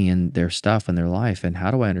bringing in their stuff in their life. And how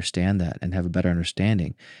do I understand that and have a better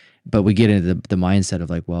understanding? But we get into the mindset of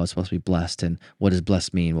like, well, it's supposed to be blessed, and what does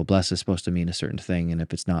blessed mean? Well, blessed is supposed to mean a certain thing, and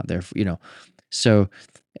if it's not there, so,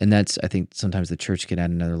 and that's, I think sometimes the church can add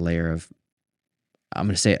another layer of, I'm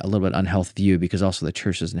going to say, a little bit unhealthy view, because also the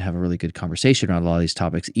church doesn't have a really good conversation around a lot of these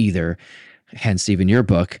topics either. Hence, even your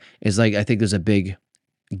book is like, I think there's a big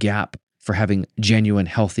gap for having genuine,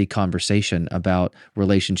 healthy conversation about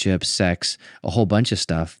relationships, sex, a whole bunch of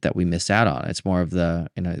stuff that we miss out on. It's more of the,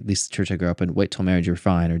 at least the church I grew up in, wait till marriage, you're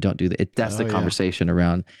fine, or don't do that. That's the conversation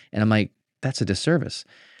around. And I'm like, that's a disservice.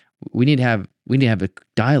 We need to have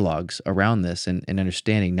dialogues around this and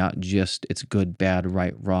understanding, not just it's good, bad,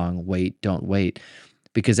 right, wrong, wait, don't wait,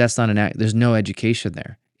 because that's not an act. There's no education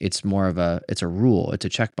there. It's more of it's a rule. It's a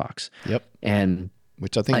checkbox. Yep. And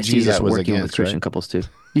which I think I Jesus see that was working against, with Christian right? couples too.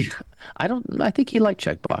 I think he liked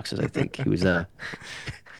checkboxes. I think he was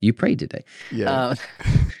you prayed today. Yeah.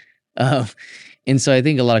 Uh, and so I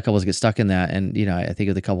think a lot of couples get stuck in that. And, I think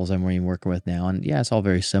of the couples I'm working with now, and yeah, it's all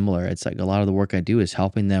very similar. It's like a lot of the work I do is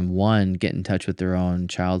helping them, one, get in touch with their own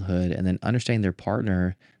childhood, and then understanding their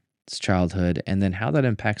partner's childhood, and then how that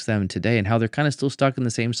impacts them today, and how they're kind of still stuck in the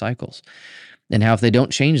same cycles. And how if they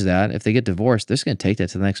don't change that, if they get divorced, they're just going to take that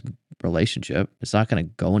to the next relationship. It's not going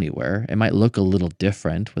to go anywhere. It might look a little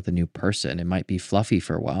different with a new person. It might be fluffy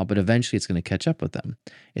for a while, but eventually it's going to catch up with them.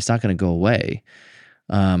 It's not going to go away.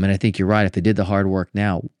 And I think you're right. If they did the hard work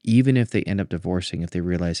now, even if they end up divorcing, if they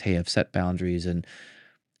realize, hey, I've set boundaries, and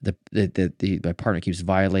my partner keeps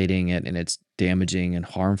violating it, and it's damaging and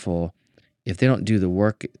harmful, if they don't do the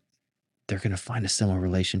work, they're going to find a similar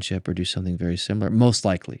relationship or do something very similar, most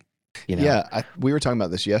likely. Yeah, we were talking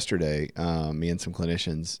about this yesterday, me and some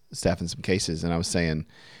clinicians, staffing some cases, and I was saying,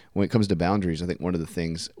 when it comes to boundaries, I think one of the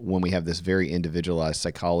things, when we have this very individualized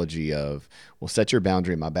psychology of, well, set your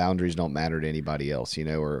boundary, my boundaries don't matter to anybody else,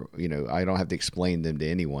 or I don't have to explain them to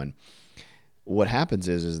anyone. What happens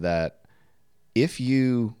is that if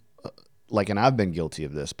you, and I've been guilty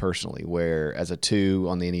of this personally, where as a 2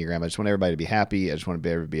 on the Enneagram, I just want everybody to be happy. I just want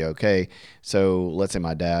everybody to be okay. So let's say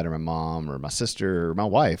my dad or my mom or my sister or my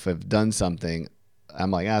wife have done something.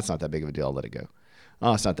 I'm like, it's not that big of a deal. I'll let it go.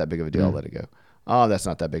 Oh, it's not that big of a deal. I'll let it go. Oh, that's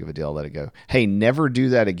not that big of a deal. I'll let it go. Hey, never do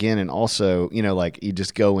that again. And also, you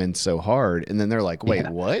just go in so hard. And then they're like, wait,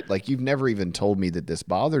 what? Like, you've never even told me that this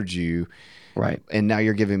bothered you. Right. And now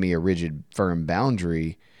you're giving me a rigid, firm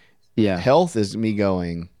boundary. Yeah. Health is me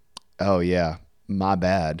going, oh yeah, my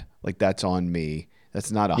bad. Like, that's on me.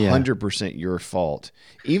 That's not 100% your fault.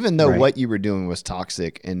 Even though what you were doing was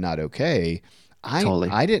toxic and not okay,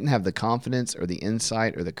 I didn't have the confidence or the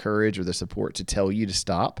insight or the courage or the support to tell you to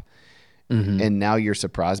stop. Mm-hmm. And now you're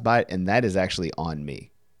surprised by it. And that is actually on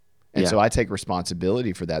me. And so I take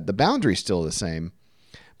responsibility for that. The boundary's still the same,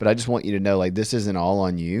 but I just want you to know, like, this isn't all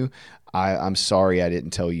on you. I'm sorry I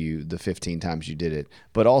didn't tell you the 15 times you did it,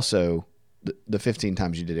 but also the 15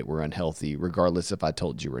 times you did it were unhealthy, regardless if I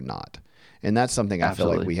told you or not. And that's something I feel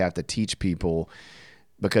like we have to teach people,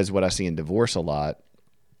 because what I see in divorce a lot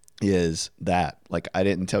is that, like, I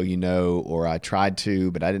didn't tell you no, or I tried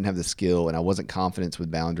to, but I didn't have the skill and I wasn't confident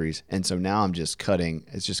with boundaries. And so now I'm just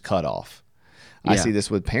it's just cut off. I see this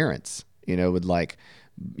with parents, with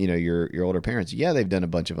your older parents. Yeah, they've done a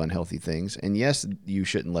bunch of unhealthy things, and yes, you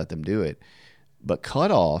shouldn't let them do it, but cut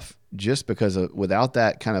off just because without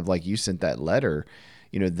that kind of, like, you sent that letter,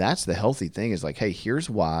 that's the healthy thing, is like, hey, here's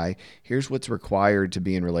why, here's what's required to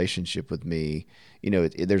be in relationship with me.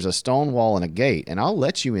 There's a stone wall and a gate, and I'll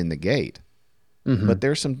let you in the gate, but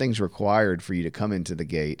there's some things required for you to come into the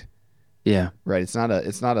gate. Yeah. Right. It's not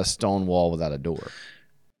a stone wall without a door.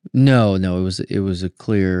 No, it was a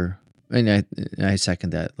clear, and I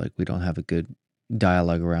second that. Like, we don't have a good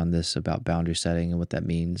dialogue around this about boundary setting and what that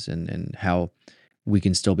means, and how we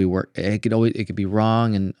can still be it could be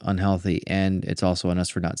wrong and unhealthy, and it's also on us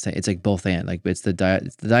for not saying. It's like both and, like, it's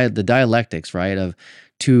the dialectics, right, of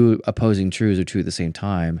two opposing truths are true at the same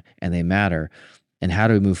time, and they matter. And how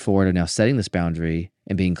do we move forward and now setting this boundary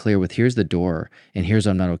and being clear with, here's the door, and here's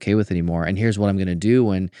what I'm not okay with anymore, and here's what I'm going to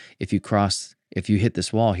do if you cross if you hit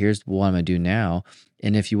this wall, here's what I'm going to do now.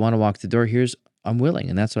 And if you want to walk the door, I'm willing.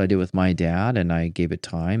 And that's what I did with my dad. And I gave it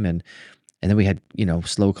time. And then we had,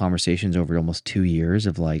 slow conversations over almost 2 years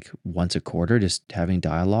of like once a quarter, just having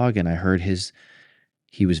dialogue. And I heard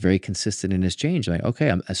he was very consistent in his change. Like,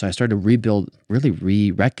 okay. So I started to rebuild,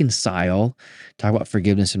 really reconcile, talk about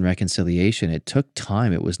forgiveness and reconciliation. It took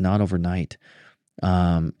time. It was not overnight.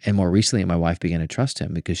 And more recently, my wife began to trust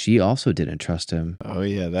him because she also didn't trust him. Oh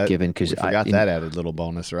yeah, we forgot that added little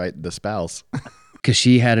bonus, right? The spouse. Because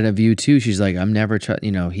she had a view too. She's like, I'm never,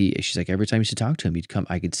 she's like, every time you used to talk to him, you'd come,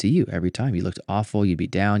 I could see you every time. You looked awful. You'd be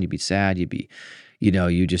down. You'd be sad. You'd be,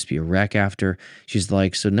 you'd just be a wreck after. She's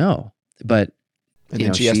like, so no. But, and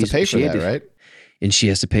then she has to pay for that, right? And she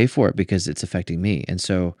has to pay for it because it's affecting me. And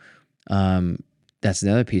so that's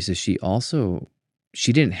another piece is she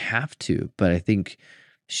didn't have to, but I think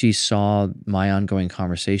she saw my ongoing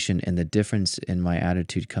conversation and the difference in my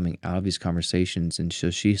attitude coming out of these conversations. And so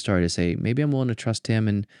she started to say, maybe I'm willing to trust him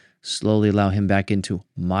and slowly allow him back into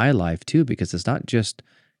my life too, because it's not just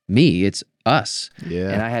me, it's us. Yeah.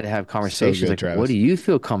 And I had to have conversations so good, like, what do you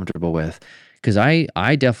feel comfortable with? Because I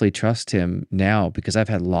definitely trust him now because I've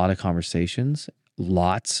had a lot of conversations,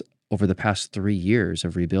 lots over the past 3 years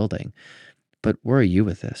of rebuilding. But where are you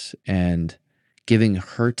with this? And giving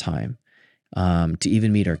her time to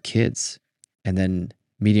even meet our kids. And then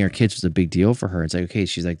meeting our kids was a big deal for her. It's like, okay,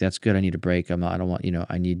 she's like, that's good. I need a break. I don't want,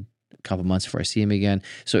 I need a couple months before I see him again.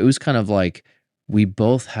 So it was kind of like we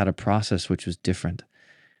both had a process which was different.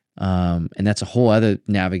 And that's a whole other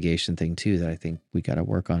navigation thing too that I think we got to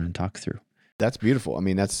work on and talk through. That's beautiful. I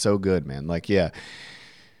mean, that's so good, man. Like, yeah.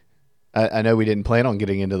 I know we didn't plan on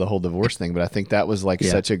getting into the whole divorce thing, but I think that was like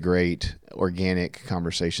such a great organic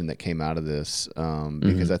conversation that came out of this.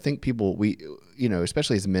 Because I think people,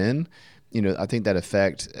 especially as men, I think that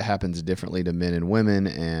effect happens differently to men and women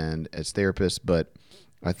and as therapists, but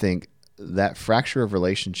I think that fracture of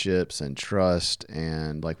relationships and trust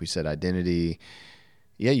and, like we said, identity,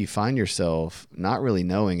 you find yourself not really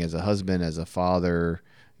knowing as a husband, as a father,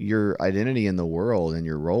 your identity in the world and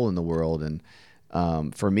your role in the world. And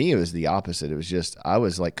for me, it was the opposite. It was just, I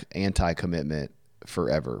was like anti-commitment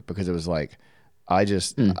forever because it was like, I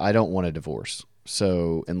don't want a divorce.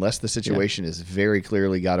 So unless the situation is very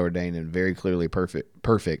clearly God ordained and very clearly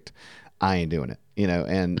perfect, I ain't doing it,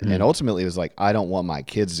 and ultimately it was like, I don't want my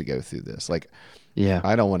kids to go through this. Like,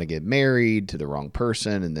 I don't want to get married to the wrong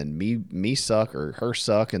person and then me suck or her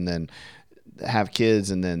suck and then have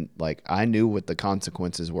kids. And then like, I knew what the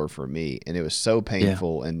consequences were for me, and it was so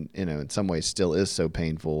painful and, in some ways still is so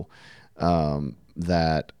painful,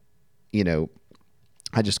 that,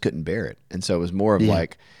 I just couldn't bear it. And so it was more of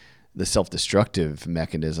like the self-destructive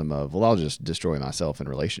mechanism of, well, I'll just destroy myself in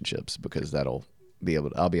relationships because I'll be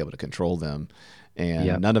able to control them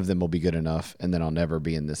and none of them will be good enough. And then I'll never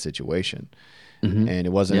be in this situation. And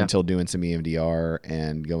it wasn't until doing some EMDR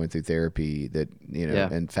and going through therapy that,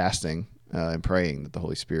 and fasting, and praying that the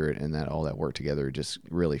Holy Spirit and that all that work together just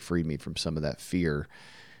really freed me from some of that fear.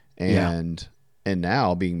 And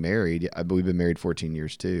now being married, we've been married 14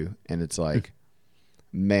 years too. And it's like,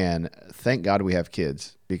 man, thank God we have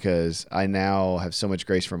kids, because I now have so much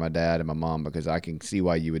grace for my dad and my mom because I can see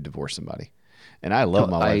why you would divorce somebody. And I love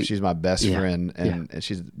my wife. She's my best friend and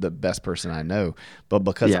she's the best person I know. But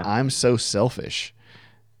because I'm so selfish,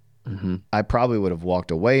 I probably would have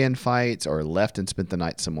walked away in fights or left and spent the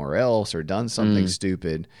night somewhere else or done something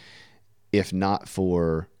stupid, if not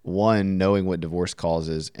for, one, knowing what divorce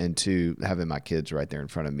causes, and two, having my kids right there in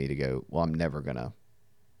front of me to go, well, I'm never going to.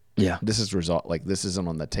 This is this isn't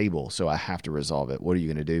on the table, so I have to resolve it. What are you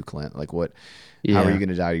going to do, Clint? Like what, how are you going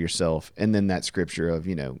to die to yourself? And then that scripture of,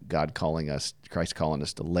 Christ calling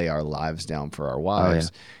us to lay our lives down for our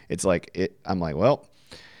wives. It's like, I'm like, well,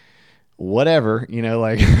 whatever,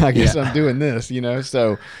 I guess I'm doing this,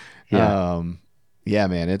 so, man,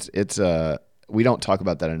 it's we don't talk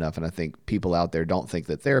about that enough. And I think people out there don't think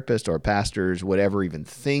that therapists or pastors would ever even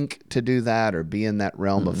think to do that or be in that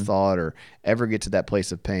realm of thought or ever get to that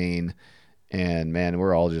place of pain. And man,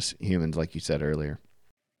 we're all just humans, like you said earlier.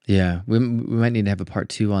 Yeah. We might need to have a part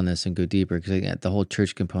 2 on this and go deeper, because the whole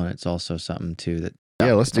church component is also something too that.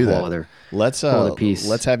 Yeah, let's do that. Let's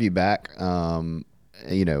have you back,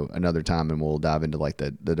 another time, and we'll dive into like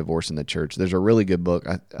the divorce in the church. There's a really good book.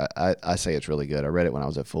 I say it's really good. I read it when I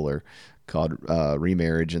was at Fuller, called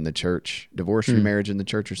Remarriage in the Church, Divorce, Remarriage in the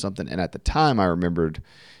Church or something. And at the time I remembered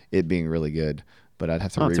it being really good, but I'd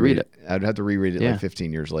have to reread it. I'd have to reread it like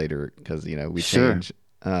 15 years later because, we change.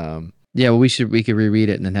 Well, we could reread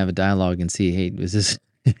it and then have a dialogue and see, hey, is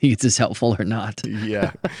this helpful or not?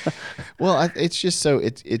 Yeah. Well, it's just so,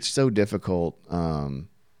 it's so difficult,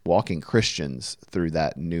 walking Christians through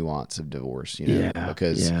that nuance of divorce,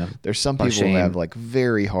 because there's some By people who have shame. like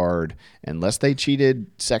very hard, unless they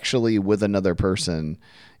cheated sexually with another person.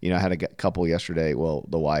 I had a couple yesterday, well,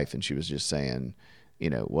 the wife, and she was just saying,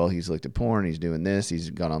 well, he's looked at porn, he's doing this, he's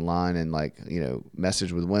gone online and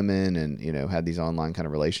messaged with women and, had these online kind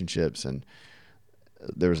of relationships. And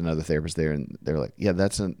there was another therapist there and they're like, yeah,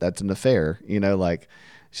 that's an affair, she's like,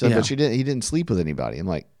 but he didn't sleep with anybody. I'm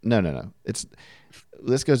like, no.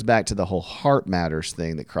 This goes back to the whole heart matters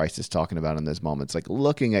thing that Christ is talking about in those moments. Like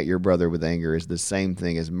looking at your brother with anger is the same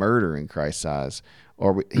thing as murder in Christ's eyes,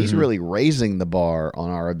 or he's really raising the bar on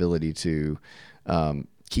our ability to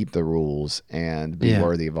keep the rules and be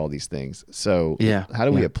worthy of all these things. So how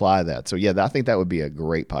do we apply that? So I think that would be a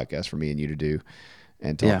great podcast for me and you to do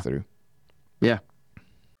and talk through. Yeah.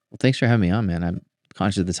 Well, thanks for having me on, man. I'm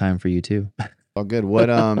conscious of the time for you too. Oh, good. What,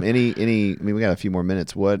 we got a few more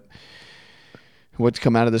minutes. What's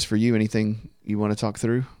come out of this for you? Anything you want to talk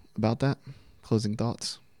through about that? Closing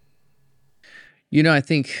thoughts? I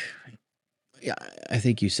think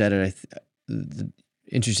you said it.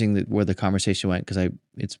 Interesting where the conversation went, because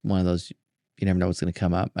it's one of those, you never know what's going to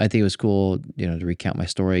come up. I think it was cool, to recount my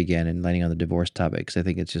story again and landing on the divorce topic, because I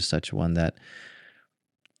think it's just such one that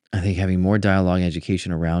I think having more dialogue and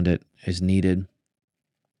education around it is needed.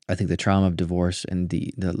 I think the trauma of divorce and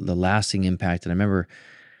the lasting impact, and I remember,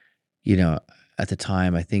 at the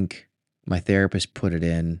time, I think my therapist put it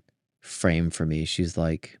in frame for me. She's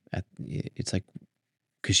like, it's like,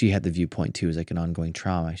 because she had the viewpoint too, as like an ongoing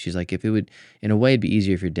trauma. She's like, if it would, in a way, it'd be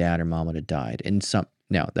easier if your dad or mom would have died. And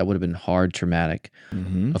now that would have been hard, traumatic,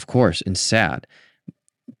 of course, and sad.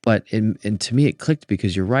 But and to me, it clicked,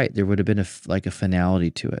 because you're right. There would have been a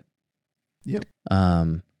finality to it. Yep.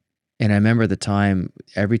 And I remember at the time,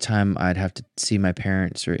 every time I'd have to see my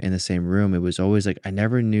parents or in the same room, it was always like, I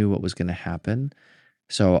never knew what was going to happen.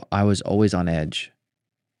 So I was always on edge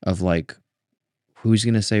of like, who's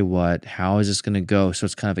going to say what? How is this going to go? So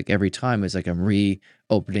it's kind of like every time it's like I'm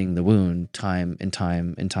reopening the wound time and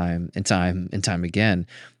time and time and time and time again.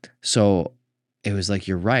 So it was like,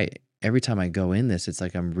 you're right. Every time I go in this, it's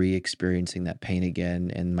like I'm re-experiencing that pain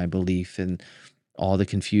again, and my belief and all the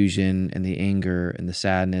confusion and the anger and the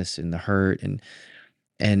sadness and the hurt. And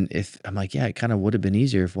if I'm like, it kind of would have been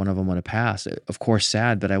easier if one of them would have passed. Of course,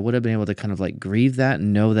 sad, but I would have been able to kind of like grieve that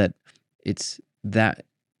and know that it's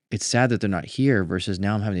sad that they're not here, versus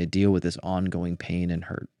now I'm having to deal with this ongoing pain and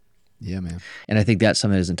hurt. Yeah, man. And I think that's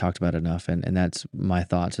something that isn't talked about enough. And that's my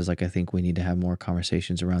thoughts, is like, I think we need to have more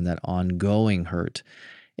conversations around that ongoing hurt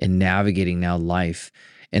and navigating now life.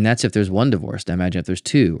 And that's if there's one divorce. Now imagine if there's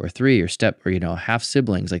two or three or half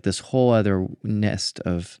siblings, like this whole other nest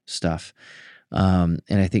of stuff. And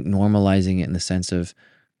I think normalizing it in the sense of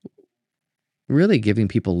really giving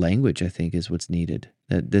people language, I think, is what's needed.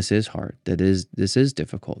 That this is hard. This is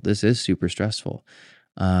difficult. This is super stressful.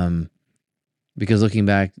 Because looking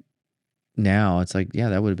back now, it's like,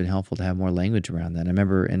 that would have been helpful to have more language around that. I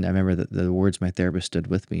remember that the words my therapist stood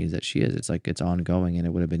with me is that it's like, it's ongoing, and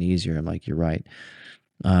it would have been easier. I'm like, you're right.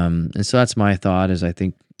 And so that's my thought, is I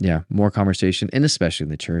think, more conversation, and especially in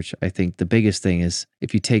the church. I think the biggest thing is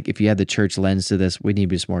if you add the church lens to this, we need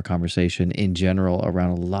just more conversation in general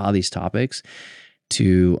around a lot of these topics,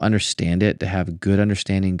 to understand it, to have good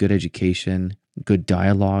understanding, good education, good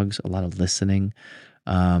dialogues, a lot of listening,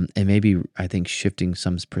 and maybe I think shifting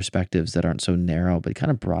some perspectives that aren't so narrow, but kind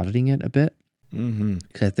of broadening it a bit.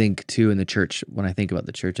 Because I think too, in the church, when I think about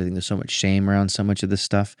the church, I think there's so much shame around so much of this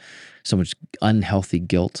stuff, so much unhealthy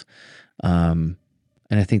guilt,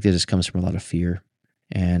 and I think that just comes from a lot of fear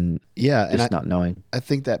and not knowing. I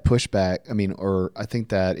think that pushback, I think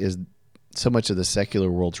that is so much of the secular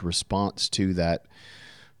world's response to that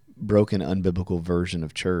broken, unbiblical version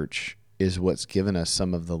of church, is what's given us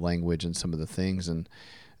some of the language and some of the things. And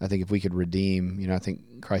I think if we could redeem, I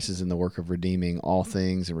think Christ is in the work of redeeming all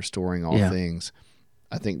things and restoring all things.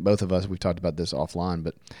 I think both of us, we've talked about this offline,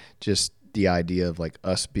 but just the idea of like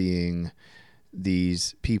us being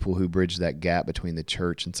these people who bridge that gap between the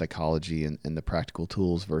church and psychology and the practical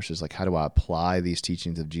tools, versus like, how do I apply these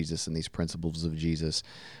teachings of Jesus and these principles of Jesus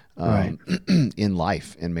in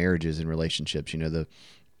life, in marriages, in relationships?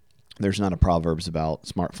 There's not a Proverbs about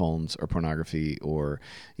smartphones or pornography, or,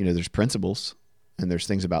 there's principles. And there's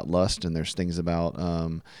things about lust, and there's things about,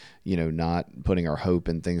 not putting our hope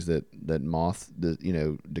in things that moth,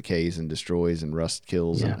 decays and destroys, and rust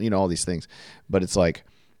kills, and, all these things. But it's like,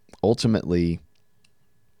 ultimately,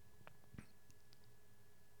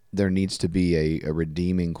 there needs to be a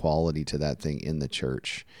redeeming quality to that thing in the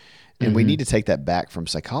church. And we need to take that back from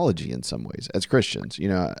psychology in some ways as Christians.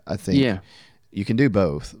 I think you can do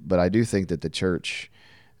both, but I do think that the church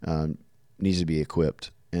um, needs to be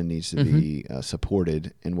equipped and needs to Mm-hmm. be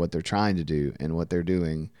supported in what they're trying to do and what they're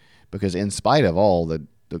doing. Because in spite of all the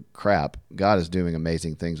crap, God is doing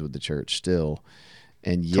amazing things with the church still.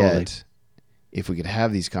 And yet, Totally. if we could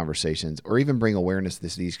have these conversations or even bring awareness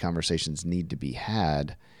that these conversations need to be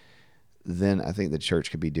had, then I think the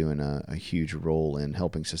church could be doing a huge role in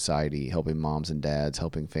helping society, helping moms and dads,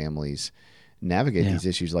 helping families navigate Yeah. these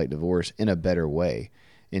issues like divorce in a better way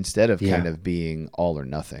instead of Yeah. kind of being all or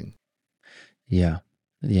nothing. Yeah.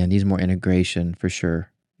 Yeah. It needs more integration for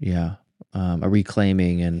sure. Yeah. A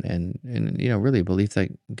reclaiming and, really a belief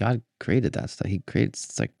that God created that stuff. He created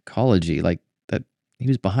psychology, like that he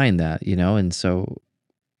was behind that, and so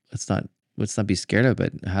let's not be scared of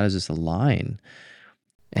it. How does this align?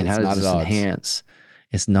 And It's how does not at this odds. enhance?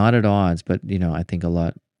 It's not at odds, but I think a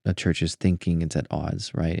lot of churches thinking it's at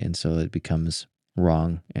odds, right? And so it becomes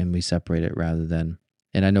wrong and we separate it rather than,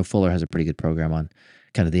 and I know Fuller has a pretty good program on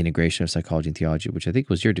kind of the integration of psychology and theology, which I think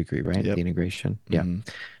was your degree, right? Yep. The integration. Mm-hmm.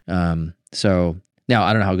 Yeah. So now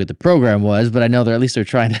I don't know how good the program was, but I know at least they're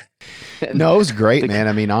trying to. No, it was great, man.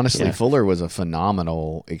 I mean, honestly, Yeah. Fuller was a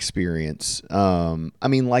phenomenal experience. I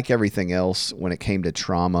mean, like everything else, when it came to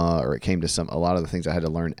trauma or it came to a lot of the things I had to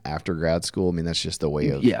learn after grad school, I mean, that's just the way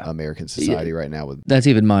of Yeah. American society right now. That's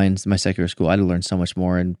even mine, my secular school. I had to learn so much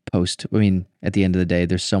more and I mean, at the end of the day,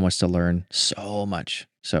 there's so much to learn, so much.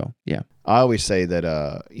 So, yeah. I always say that,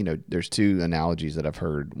 there's two analogies that I've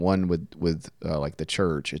heard. One with like the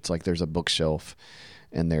church, it's like there's a bookshelf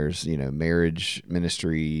and there's, marriage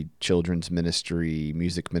ministry, children's ministry,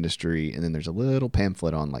 music ministry, and then there's a little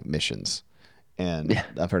pamphlet on like missions. And Yeah.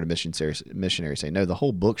 I've heard a missionary say, no, the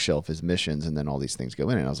whole bookshelf is missions, and then all these things go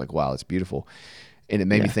in. And I was like, wow, it's beautiful. And it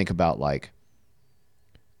made me think about like,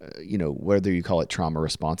 whether you call it trauma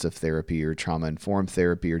responsive therapy or trauma informed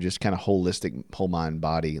therapy or just kind of holistic, whole mind,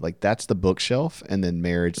 body, like that's the bookshelf. And then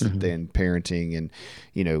marriage, then parenting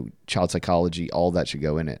and, child psychology, all that should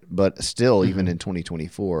go in it. But still, even in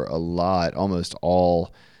 2024, almost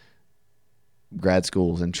all grad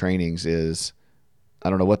schools and trainings is, I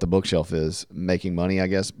don't know what the bookshelf is, making money, I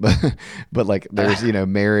guess, but like there's,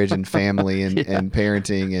 marriage and family and, and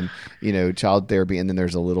parenting and, child therapy. And then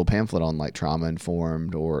there's a little pamphlet on like trauma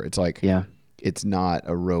informed, or it's like, it's not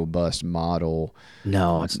a robust model.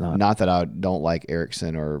 No, it's not. Not that I don't like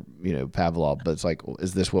Erickson or, Pavlov, but it's like,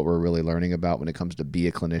 is this what we're really learning about when it comes to be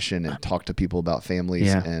a clinician and talk to people about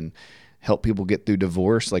families and help people get through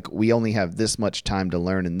divorce? Like we only have this much time to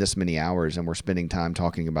learn in this many hours, and we're spending time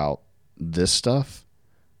talking about this stuff.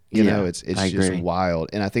 It's just wild.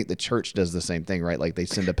 And I think the church does the same thing, right? Like they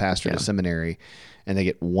send a pastor to seminary and they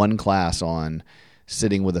get one class on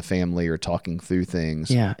sitting with a family or talking through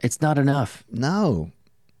things. Yeah, it's not enough. No.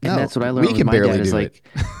 And that's what I learned. We can barely do it.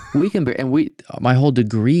 We can, my whole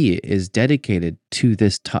degree is dedicated to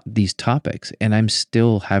these topics, and I'm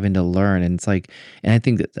still having to learn. And it's like, and I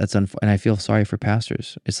think that's and I feel sorry for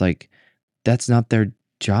pastors. It's like, that's not their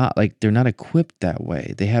job. Like they're not equipped that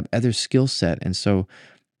way. They have other skill set. And so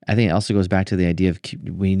I think it also goes back to the idea of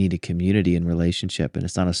we need a community and relationship, and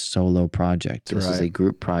it's not a solo project. This is a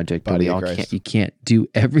group project. Body of all Christ. You can't do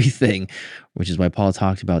everything, which is why Paul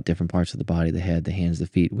talked about different parts of the body, the head, the hands, the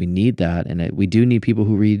feet. We need that, and we do need people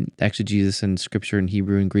who read exegesis and scripture in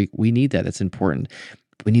Hebrew and Greek. We need that. It's important.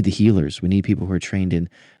 We need the healers. We need people who are trained in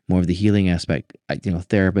more of the healing aspect,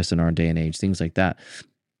 therapists in our day and age, things like that,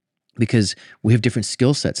 because we have different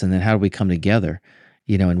skill sets. And then how do we come together?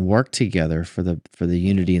 And work together for the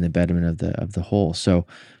unity and the betterment of the whole. So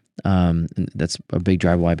that's a big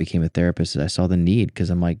drive why I became a therapist. Is I saw the need, because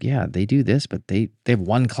I'm like, yeah, they do this, but they have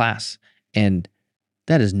one class, and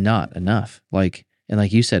that is not enough. Like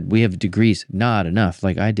you said, we have degrees, not enough.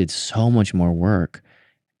 Like I did so much more work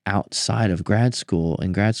outside of grad school,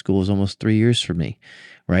 and grad school is almost 3 years for me,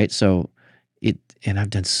 right? So and I've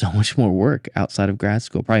done so much more work outside of grad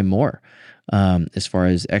school, probably more. As far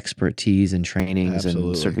as expertise and trainings and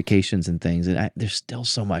certifications and things. And there's still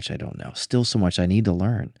so much I don't know, still so much I need to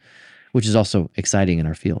learn, which is also exciting in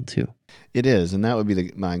our field too. It is. And that would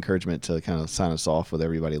be my encouragement to kind of sign us off with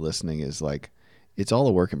everybody listening is like, it's all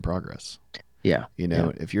a work in progress. Yeah.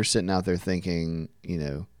 If you're sitting out there thinking,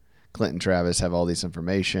 Clint and Travis have all this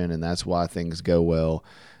information and that's why things go well,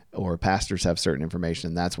 or pastors have certain information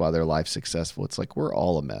and that's why their life's successful. It's like, we're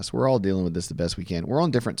all a mess. We're all dealing with this the best we can. We're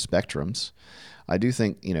on different spectrums. I do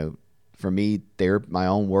think, for me, my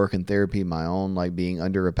own work in therapy, my own like being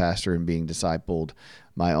under a pastor and being discipled,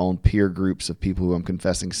 my own peer groups of people who I'm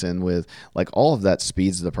confessing sin with, like all of that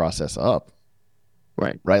speeds the process up.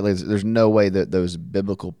 Right. Like, there's no way that those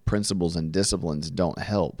biblical principles and disciplines don't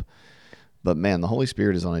help. But man, the Holy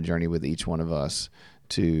Spirit is on a journey with each one of us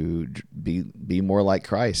to be more like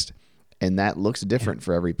Christ. And that looks different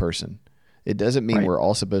for every person. It doesn't mean we're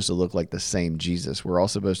all supposed to look like the same Jesus. We're all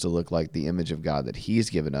supposed to look like the image of God that he's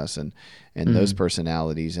given us, and those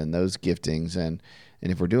personalities and those giftings. And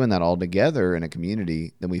if we're doing that all together in a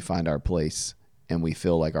community, then we find our place and we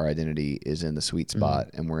feel like our identity is in the sweet spot,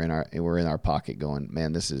 and we're in our pocket going,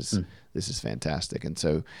 man, this is fantastic. And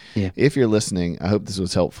so if you're listening, I hope this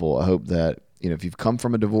was helpful. I hope that, if you've come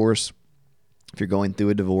from a divorce, if you're going through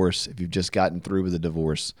a divorce, if you've just gotten through with a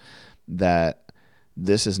divorce, that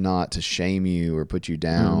this is not to shame you or put you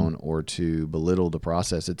down or to belittle the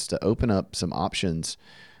process. It's to open up some options.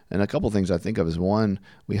 And a couple of things I think of is, one,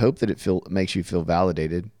 we hope that it makes you feel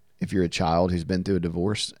validated. If you're a child who's been through a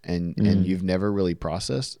divorce and you've never really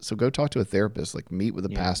processed, so go talk to a therapist, like meet with a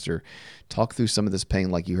pastor, talk through some of this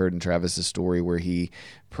pain, like you heard in Travis's story where he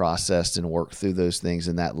processed and worked through those things,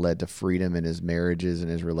 and that led to freedom in his marriages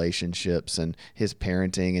and his relationships and his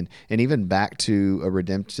parenting, and even back to a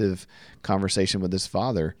redemptive conversation with his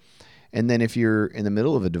father. And then if you're in the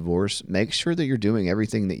middle of a divorce, make sure that you're doing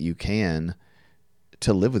everything that you can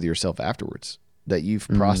to live with yourself afterwards. That you've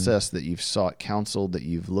processed, that you've sought counsel, that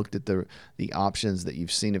you've looked at the options, that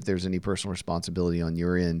you've seen if there's any personal responsibility on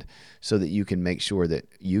your end, so that you can make sure that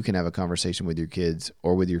you can have a conversation with your kids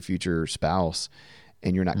or with your future spouse,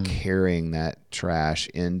 and you're not carrying that trash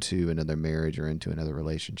into another marriage or into another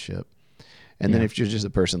relationship. And then if you're just a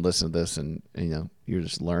person listening to this and you're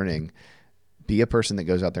just learning, be a person that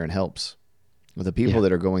goes out there and helps with the people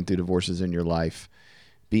that are going through divorces in your life.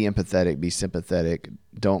 Be empathetic, be sympathetic.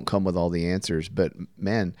 Don't come with all the answers, but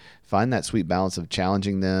man, find that sweet balance of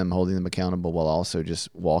challenging them, holding them accountable, while also just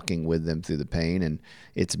walking with them through the pain. And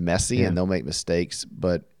it's messy and they'll make mistakes,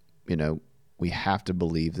 but we have to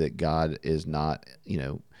believe that God is not,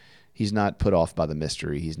 he's not put off by the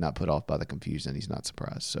mystery. He's not put off by the confusion. He's not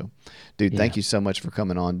surprised. So dude, thank you so much for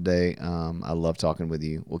coming on today. I love talking with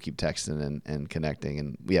you. We'll keep texting and connecting,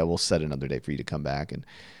 and we'll set another day for you to come back. And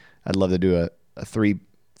I'd love to do a three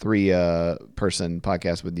person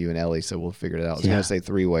podcast with you and Ellie, so we'll figure it out. I was gonna say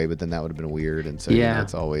 3-way, but then that would have been weird, and so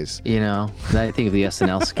it's always I think of the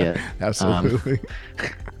SNL skit. Absolutely.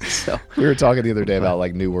 So we were talking the other day about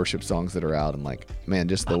like new worship songs that are out, and like, man,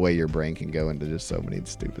 just the way your brain can go into just so many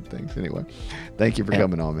stupid things. Anyway, thank you for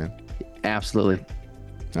coming on, man. Absolutely.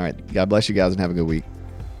 All right, God bless you guys and have a good week.